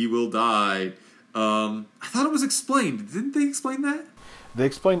 he will die. I thought it was explained. Didn't they explain that? they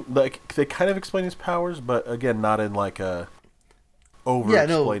kind of explain his powers, but again, not in like a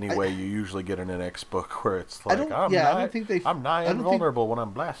over-explaining way you usually get in an X book, where it's like I'm nigh invulnerable when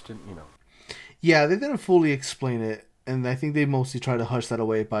I'm blasting, you know. Yeah, they didn't fully explain it, and I think they mostly tried to hush that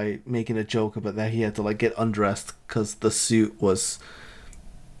away by making a joke about that he had to like get undressed because the suit was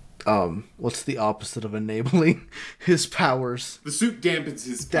what's the opposite of enabling his powers? The suit dampens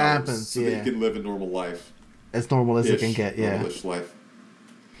his powers so that he can live a normal life. As normal as it can get, yeah. Normal-ish life.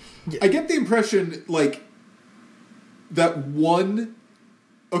 Yeah. I get the impression, like, that one...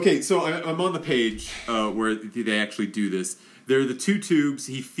 Okay, so I'm on the page where they actually do this. There are the two tubes.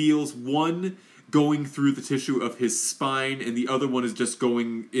 He feels one going through the tissue of his spine, and the other one is just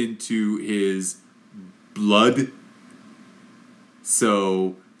going into his blood.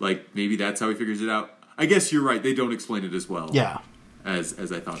 So, like, maybe that's how he figures it out. I guess you're right. They don't explain it as well. Yeah.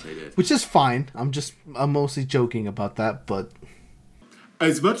 As I thought they did. Which is fine. I'm mostly joking about that, but...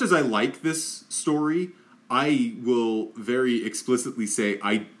 As much as I like this story, I will very explicitly say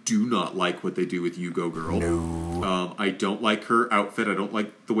I do not like what they do with Yugo Girl. No. I don't like her outfit. I don't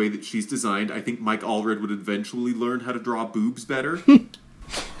like the way that she's designed. I think Mike Allred would eventually learn how to draw boobs better.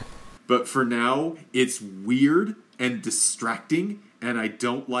 But for now, it's weird and distracting, and I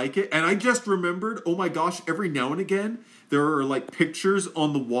don't like it. And I just remembered, oh my gosh, every now and again, there are like pictures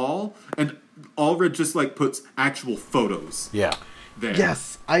on the wall, and Allred just like puts actual photos. Yeah. There.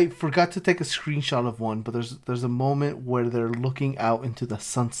 Yes, I forgot to take a screenshot of one, but there's a moment where they're looking out into the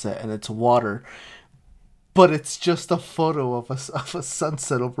sunset and it's water, but it's just a photo of a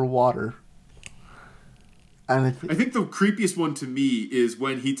sunset over water. And I think the creepiest one to me is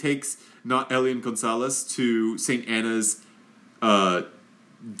when he takes not Elian Gonzalez to St. Anna's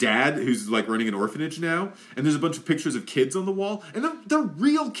dad, who's like running an orphanage now, and there's a bunch of pictures of kids on the wall, and they're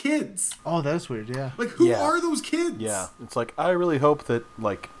real kids. Oh, that is weird. Yeah. Like, who are those kids? Yeah, it's like I really hope that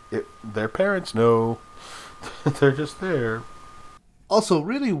like their parents know they're just there. Also,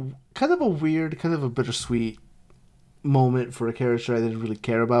 really, kind of a weird, kind of a bittersweet moment for a character I didn't really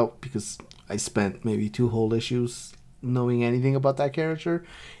care about because I spent maybe 2 whole issues knowing anything about that character,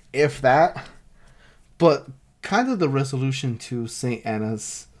 if that. But kind of the resolution to St.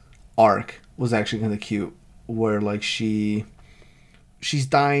 Anna's arc was actually kind of cute, where like she's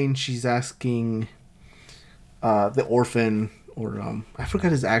dying, she's asking the orphan, or I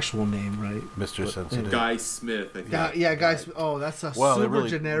forgot his actual name, right? Mr. Sensitive. Guy Smith, I think. Yeah, Guy Smith. Oh, that's a super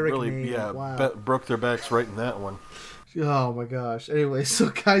generic name. Yeah, wow. Broke their backs right in that one. Oh my gosh. Anyway, so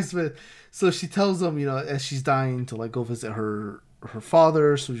Guy Smith, so she tells him, as she's dying, to like go visit her her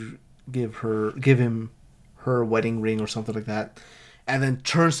father, so you give him her wedding ring or something like that, and then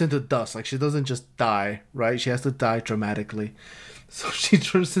turns into dust. Like, she doesn't just die, right? She has to die dramatically. So she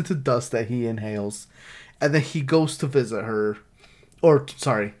turns into dust that he inhales, and then he goes to visit her, or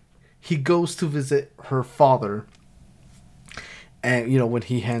sorry, he goes to visit her father. And when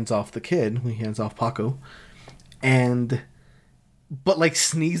he hands off Paco, but like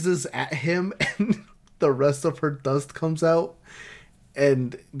sneezes at him, and the rest of her dust comes out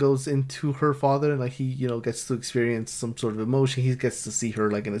and goes into her father, and like he gets to experience some sort of emotion. He gets to see her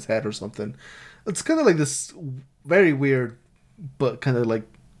like in his head or something. It's kind of like this very weird but kind of like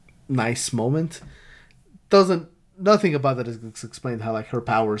nice moment. Nothing about that is explained how like her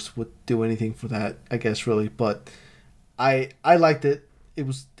powers would do anything for that, I guess, really. But I liked it. It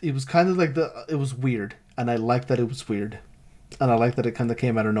was kind of like it was weird, and I liked that it was weird, and I liked that it kind of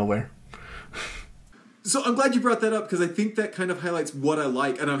came out of nowhere. So I'm glad you brought that up, because I think that kind of highlights what I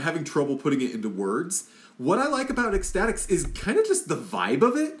like, and I'm having trouble putting it into words. What I like about Ecstatics is kind of just the vibe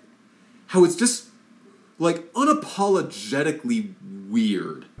of it. How it's just, like, unapologetically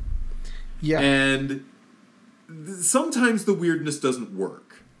weird. Yeah. And sometimes the weirdness doesn't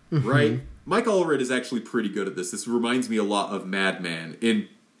work, right? Mike Allred is actually pretty good at this. This reminds me a lot of Madman,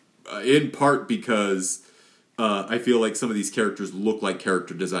 in part because... I feel like some of these characters look like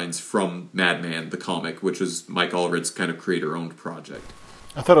character designs from Madman, the comic, which is Mike Allred's kind of creator-owned project.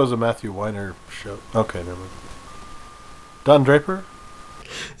 I thought it was a Matthew Weiner show. Okay, never mind. Don Draper?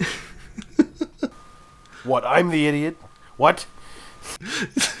 What? I'm the idiot? What?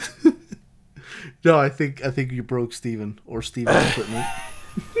 No, I think you broke Steven, or Steven put me.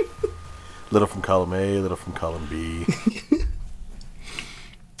 Little from column A, little from column B.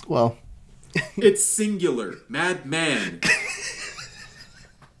 Well... It's singular. Madman.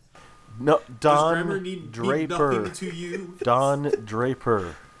 No, Don Draper. To you? Don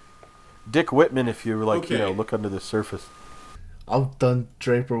Draper. Dick Whitman, if you like, look under the surface. I'm done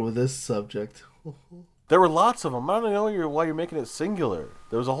Draper with this subject. There were lots of them. I don't know why you're making it singular.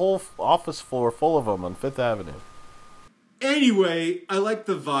 There was a whole office floor full of them on Fifth Avenue. Anyway, I like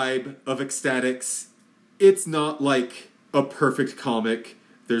the vibe of Ecstatics. It's not like a perfect comic.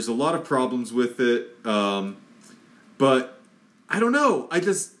 There's a lot of problems with it, but I don't know.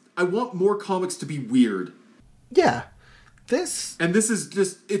 I want more comics to be weird. Yeah, and this is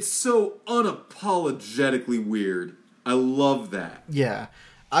just, it's so unapologetically weird. I love that. Yeah,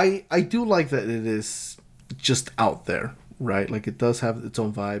 I do like that it is just out there, right? Like, it does have its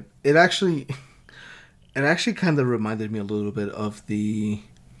own vibe. It actually kind of reminded me a little bit of the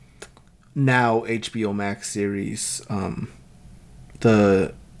now HBO Max series,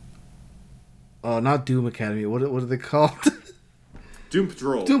 not Doom Academy. What are they called? Doom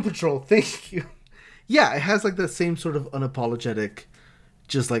Patrol. Doom Patrol. Thank you. Yeah, it has like that same sort of unapologetic,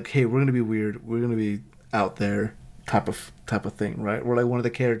 just like, hey, we're gonna be weird, we're gonna be out there type of thing, right? Where like one of the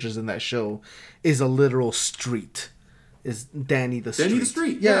characters in that show is a literal street, is Danny the Street. Danny the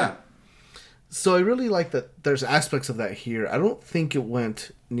Street. Yeah. So I really like that. There's aspects of that here. I don't think it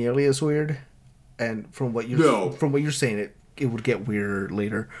went nearly as weird, and from what you're saying, it would get weirder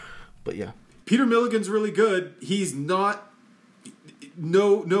later. But yeah. Peter Milligan's really good. He's not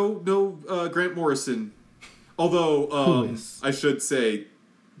no Grant Morrison. Although I should say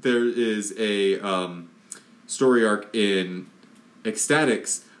there is a story arc in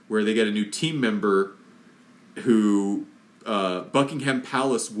Ecstatics where they get a new team member who Buckingham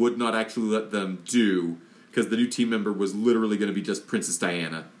Palace would not actually let them do, because the new team member was literally going to be just Princess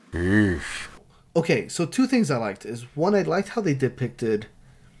Diana. Okay, so two things I liked is, one, I liked how they depicted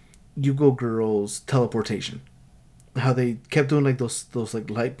Yugo Girl's teleportation. How they kept doing like those like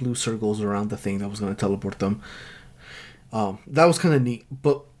light blue circles around the thing that was going to teleport them. That was kind of neat,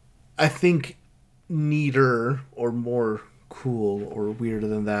 but I think neater or more cool or weirder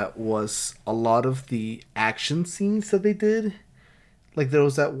than that was a lot of the action scenes that they did. Like, there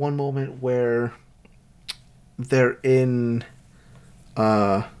was that one moment where they're in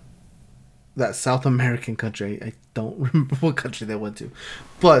that South American country. I don't remember what country they went to,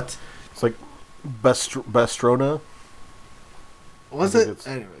 but it's like Bastrona. Was it?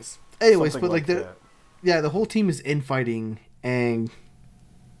 Anyways, but like the whole team is infighting, and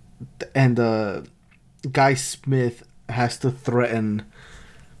Guy Smith has to threaten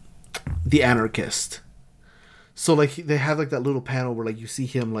the anarchist. So like they have like that little panel where like you see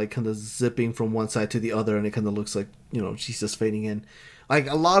him like kind of zipping from one side to the other, and it kind of looks like, she's just fading in. Like,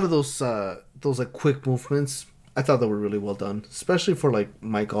 a lot of those like quick movements, I thought they were really well done, especially for like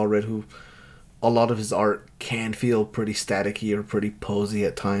Mike Allred, who a lot of his art can feel pretty staticky or pretty posy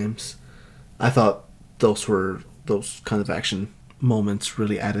at times. I thought those kind of action moments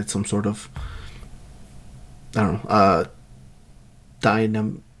really added some sort of, I don't know,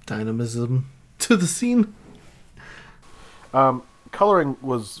 dynamism to the scene. Coloring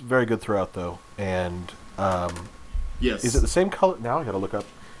was very good throughout, though, and Yes. is it the same color? Now I got to look up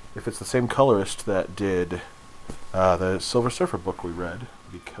if it's the same colorist that did the Silver Surfer book we read.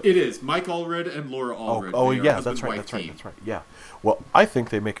 Because It is Mike Allred and Laura Allred. oh They are yeah, husband that's and right. wife That's right. team. That's right. Yeah. Well, I think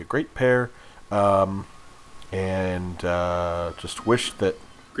they make a great pair, and just wish that.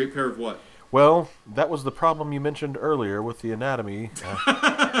 Great pair of what? Well, that was the problem you mentioned earlier with the anatomy, and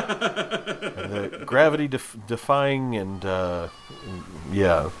the gravity defying, and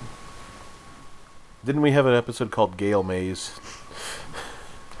yeah. Didn't we have an episode called Gale Maze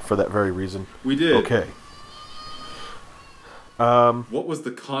for that very reason? We did. Okay. What was the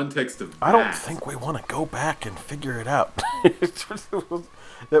context of that? I don't think we want to go back and figure it out.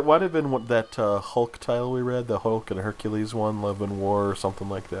 That might have been that Hulk title we read, the Hulk and Hercules one, Love and War, or something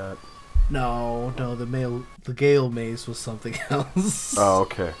like that. No, the Gale Maze was something else. Oh,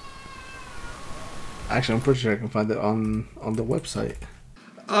 okay. Actually, I'm pretty sure I can find it on the website.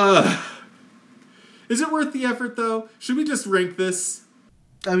 Is it worth the effort, though? Should we just rank this?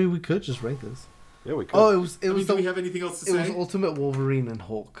 I mean, we could just rank this. Yeah, we could. Oh, it I was mean, do we have anything else to it say? was Ultimate Wolverine and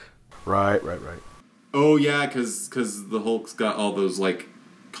Hulk. Right. Oh, yeah, because the Hulk's got all those, like,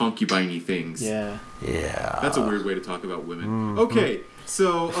 concubine-y things. Yeah. Yeah. That's a weird way to talk about women. Okay,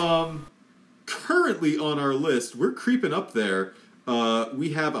 so currently on our list, we're creeping up there.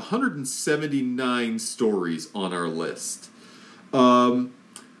 We have 179 stories on our list.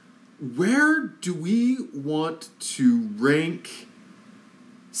 Where do we want to rank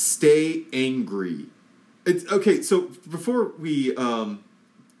Stay Angry? It's okay, so before we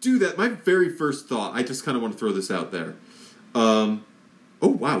do that, my very first thought, I just kind of want to throw this out there. Oh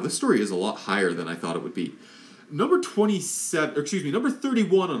wow, this story is a lot higher than I thought it would be. Number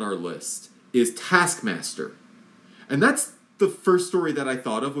 31 on our list is Taskmaster. And that's the first story that I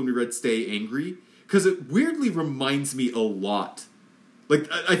thought of when we read Stay Angry, because it weirdly reminds me a lot. Like,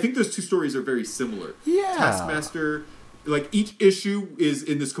 I think those two stories are very similar. Yeah. Taskmaster, like, each issue is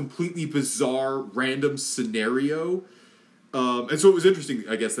in this completely bizarre, random scenario. And so it was interesting,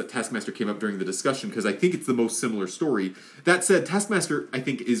 I guess, that Taskmaster came up during the discussion, because I think it's the most similar story. That said, Taskmaster, I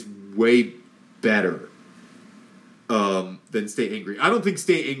think, is way better than Stay Angry. I don't think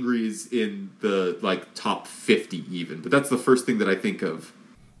Stay Angry is in the, like, top 50 even, but that's the first thing that I think of.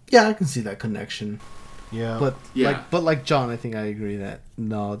 Yeah, I can see that connection. Yeah. But Yeah. like John, I think I agree that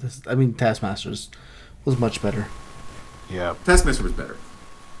Taskmaster's was much better. Yeah. Taskmaster was better.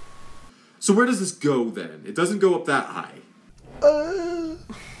 So where does this go, then? It doesn't go up that high.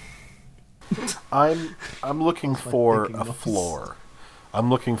 I'm looking for thinking a noise. floor. I'm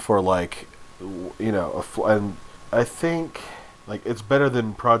looking for, like, and I think, like, it's better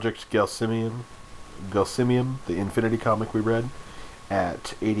than Project Gelsimium, the Infinity comic we read,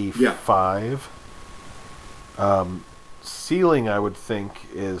 at 85. Ceiling, I would think,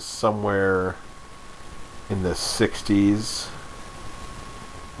 is somewhere in the 60s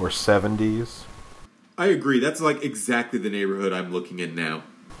or 70s. I agree. That's like exactly the neighborhood I'm looking in now.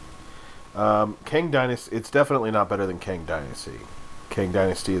 Kang Dynasty, it's definitely not better than Kang Dynasty. Kang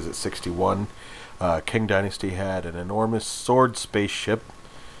Dynasty is at 61. Kang Dynasty had an enormous sword spaceship.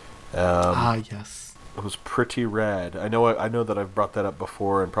 Yes. It was pretty rad. I know that I've brought that up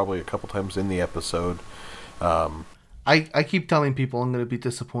before and probably a couple times in the episode. I keep telling people I'm going to be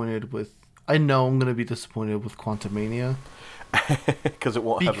disappointed with... I know I'm going to be disappointed with Quantumania. Because it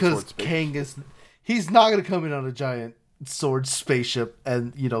won't have a sword Because spaceship. Kang is... He's not going to come in on a giant sword spaceship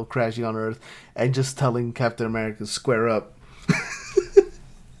and, crashing on Earth and just telling Captain America to square up.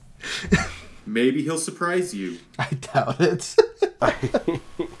 Maybe he'll surprise you. I doubt it.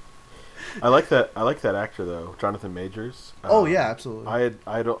 I like that actor though, Jonathan Majors. Oh, yeah, absolutely.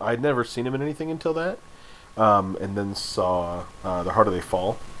 I'd never seen him in anything until that, and then saw The Harder They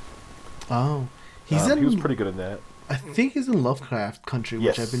Fall. Oh. He was pretty good in that. I think he's in Lovecraft Country,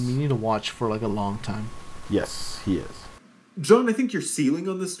 which Yes. I've been meaning to watch for like a long time. Yes, he is. John, I think your ceiling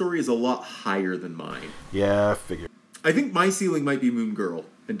on this story is a lot higher than mine. Yeah, I figured. I think my ceiling might be Moon Girl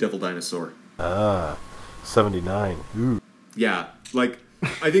and Devil Dinosaur. 79. Ooh. Yeah, like,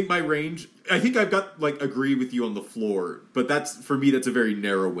 I think my range... I think I've got, like, agree with you on the floor, but for me, that's a very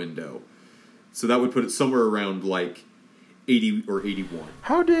narrow window. So that would put it somewhere around, like, 80 or 81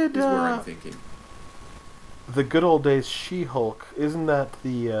 How did is where I'm thinking. the good old days She-Hulk, isn't that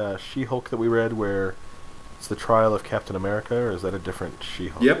the She-Hulk that we read where it's the trial of Captain America, or is that a different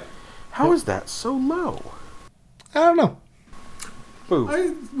She-Hulk? Yep. How is that so low? I don't know.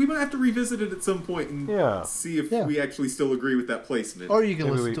 We might have to revisit it at some point and see if we actually still agree with that placement. Or you can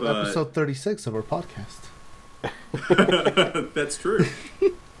Maybe listen to episode 36 of our podcast. That's true.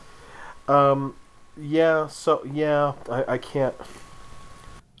 I can't.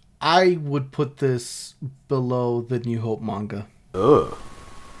 I would put this below the New Hope manga. Ugh.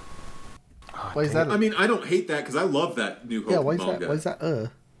 Why is that? I mean, I don't hate that because I love that New Hope manga. Why is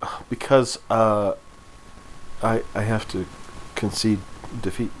that? Because I have to concede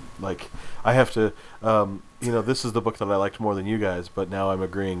defeat. Like, I have to, this is the book that I liked more than you guys, but now I'm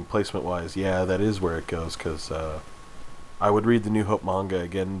agreeing placement-wise, that is where it goes, because I would read the New Hope manga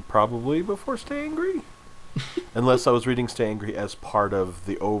again probably before Stay Angry. Unless I was reading Stay Angry as part of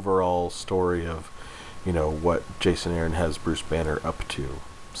the overall story of, what Jason Aaron has Bruce Banner up to.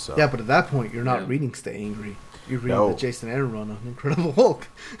 So. Yeah, but at that point, you're not reading Stay Angry. You're reading the Jason Aaron run on Incredible Hulk.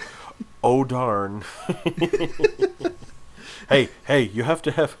 Oh darn! hey! You have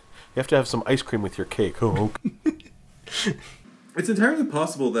to have some ice cream with your cake. Oh. It's entirely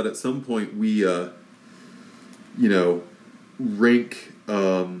possible that at some point we, rank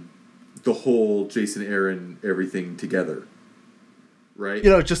the whole Jason Aaron everything together, right?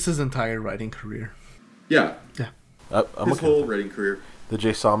 Just his entire writing career. Yeah. His whole writing career. The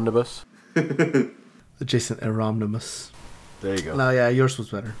Jasomnibus. The Jason Aaronimus. There you go. No, yours was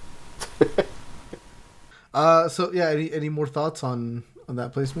better. Any more thoughts on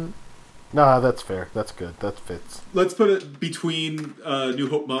that placement? Nah, that's fair. That's good. That fits. Let's put it between New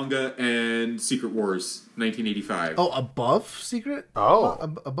Hope manga and Secret Wars, 1985. Oh, above Secret?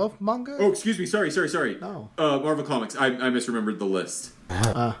 Above manga? Oh, excuse me. Sorry. No. Marvel Comics. I misremembered the list.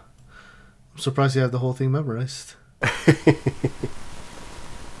 I'm surprised you have the whole thing memorized.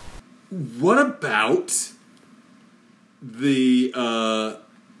 What about the... oh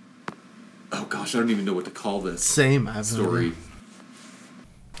gosh, I don't even know what to call this. Same story.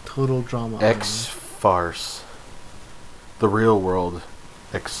 Total drama. X-Farce. The Real World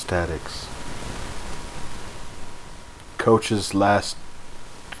Ecstatics. Coach's Last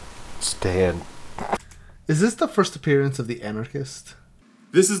Stand. Is this the first appearance of the Anarchist?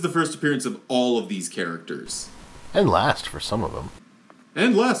 This is the first appearance of all of these characters. And last for some of them.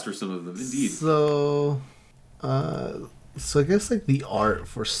 And last for some of them, indeed. So I guess like the art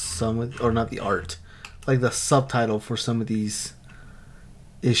for some of, or not the art, like the subtitle for some of these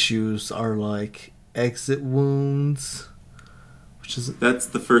issues are like Exit Wounds, that's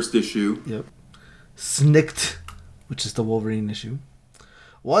the first issue. Yep. Snicked, which is the Wolverine issue.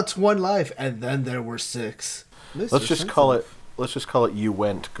 What's One Life? And then there were six. Let's just call it You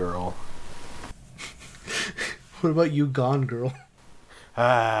Went, Girl. What about You Gone, Girl?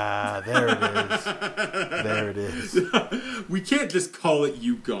 Ah, there it is. There it is. We can't just call it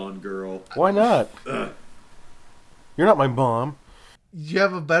You Gone, Girl. Why not? You're not my mom. You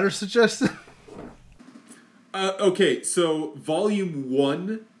have a better suggestion? Okay, so Volume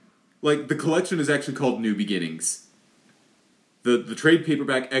 1, like, the collection is actually called New Beginnings. The trade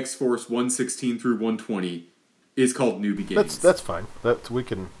paperback X-Force 116 through 120 is called New Beginnings. That's fine. We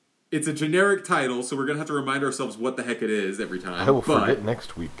can... It's a generic title, so we're going to have to remind ourselves what the heck it is every time. I will forget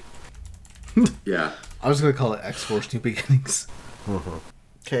next week. Yeah. I was going to call it X-Force New Beginnings. Mm-hmm.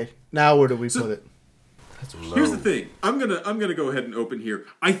 Okay, now where do we put it? That's low. Here's the thing. I'm gonna go ahead and open here.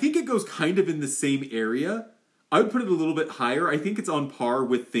 I think it goes kind of in the same area. I would put it a little bit higher. I think it's on par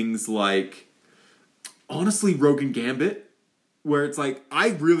with things like, honestly, Rogue and Gambit, where it's like, I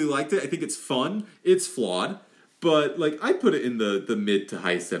really liked it. I think it's fun. It's flawed. But, like, I put it in the mid to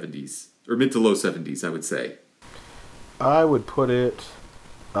high 70s. Or mid to low 70s, I would say. I would put it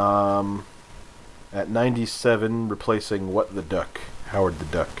at 97, replacing What the Duck, Howard the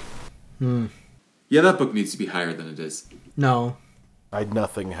Duck. Yeah, that book needs to be higher than it is. No. I'd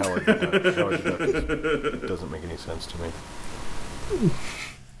nothing Howard the Duck. Howard the Duck doesn't make any sense to me.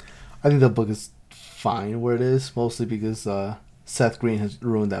 I think the book is fine where it is, mostly because Seth Green has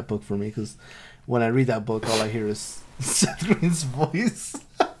ruined that book for me, because when I read that book, all I hear is Seth Green's voice.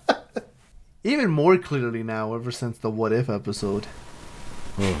 Even more clearly now, ever since the What If episode.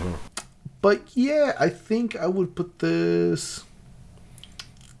 Mm-hmm. But yeah, I think I would put this...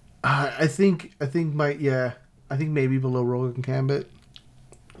 I think maybe below Rogue and Gambit.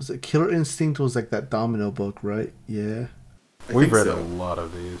 Was it Killer Instinct? Was like that Domino book, right? Yeah. We've read a lot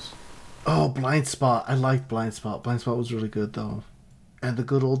of these. Oh, Blind Spot. I liked Blind Spot. Blind Spot was really good though. And The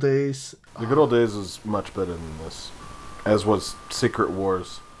Good Old Days. The Good Old Days is much better than this. As was Secret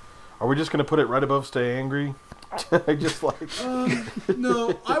Wars. Are we just going to put it right above Stay Angry? I just like...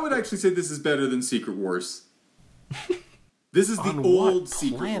 No, I would actually say this is better than Secret Wars. This is the On old what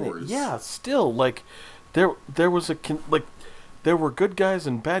Secret planet? Wars. Yeah, still, like, there was a... like, There were good guys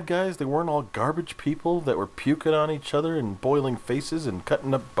and bad guys. They weren't all garbage people that were puking on each other and boiling faces and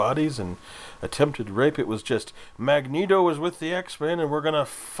cutting up bodies and attempted rape. It was just, Magneto is with the X-Men and we're going to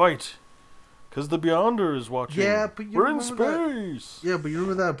fight. Because the Beyonder is watching. Yeah, but we're in space. Yeah, but you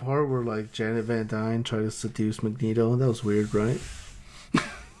remember that part where, like, Janet Van Dyne tried to seduce Magneto? That was weird, right?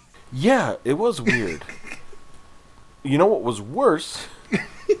 Yeah, it was weird. You know what was worse?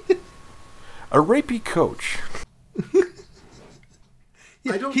 A rapey coach.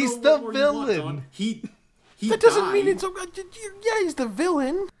 Yeah, I don't he's know the what more you want, villain. Don. He That doesn't died. mean it's... Yeah, he's the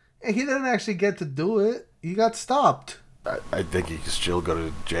villain. And he didn't actually get to do it. He got stopped. I think he could still go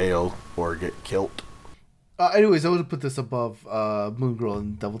to jail or get killed. Anyways, I would put this above Moon Girl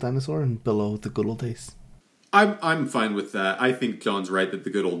and Devil Dinosaur and below The Good Old Days. I'm fine with that. I think John's right that the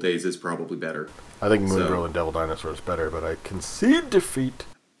good old days is probably better. I think Moon So- Girl and Devil Dinosaur is better, but I concede defeat.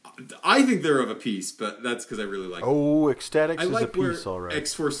 I think they're of a piece, but that's because I really like. Oh, Ecstatics I is like a where piece, all right.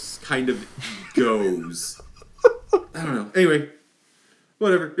 X-Force kind of goes. I don't know. Anyway,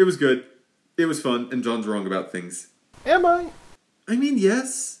 whatever. It was good. It was fun, and John's wrong about things. Am I? I mean,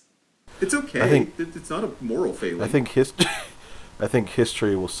 yes, it's okay. I think- It's not a moral failing. I think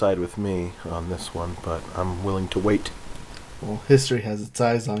history will side with me on this one, but I'm willing to wait. Well, history has its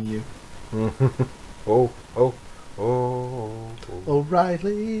eyes on you. Oh.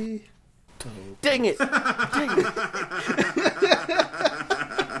 O'Reilly. Dang it!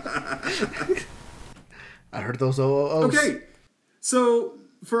 I heard those OOs. Okay, so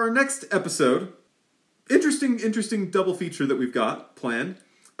for our next episode, interesting double feature that we've got planned.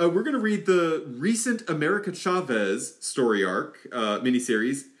 We're going to read the recent America Chavez story arc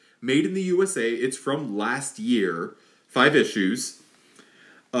miniseries, Made in the USA. It's from last year, 5 issues.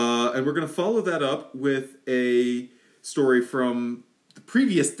 And we're going to follow that up with a story from the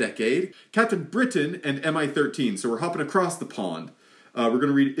previous decade, Captain Britain and MI-13. So we're hopping across the pond. We're going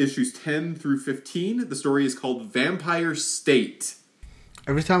to read issues 10 through 15. The story is called Vampire State.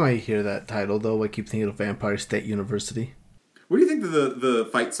 Every time I hear that title, though, I keep thinking of Vampire State University. What do you think the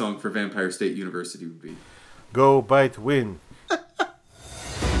fight song for Vampire State University would be? Go bite, win.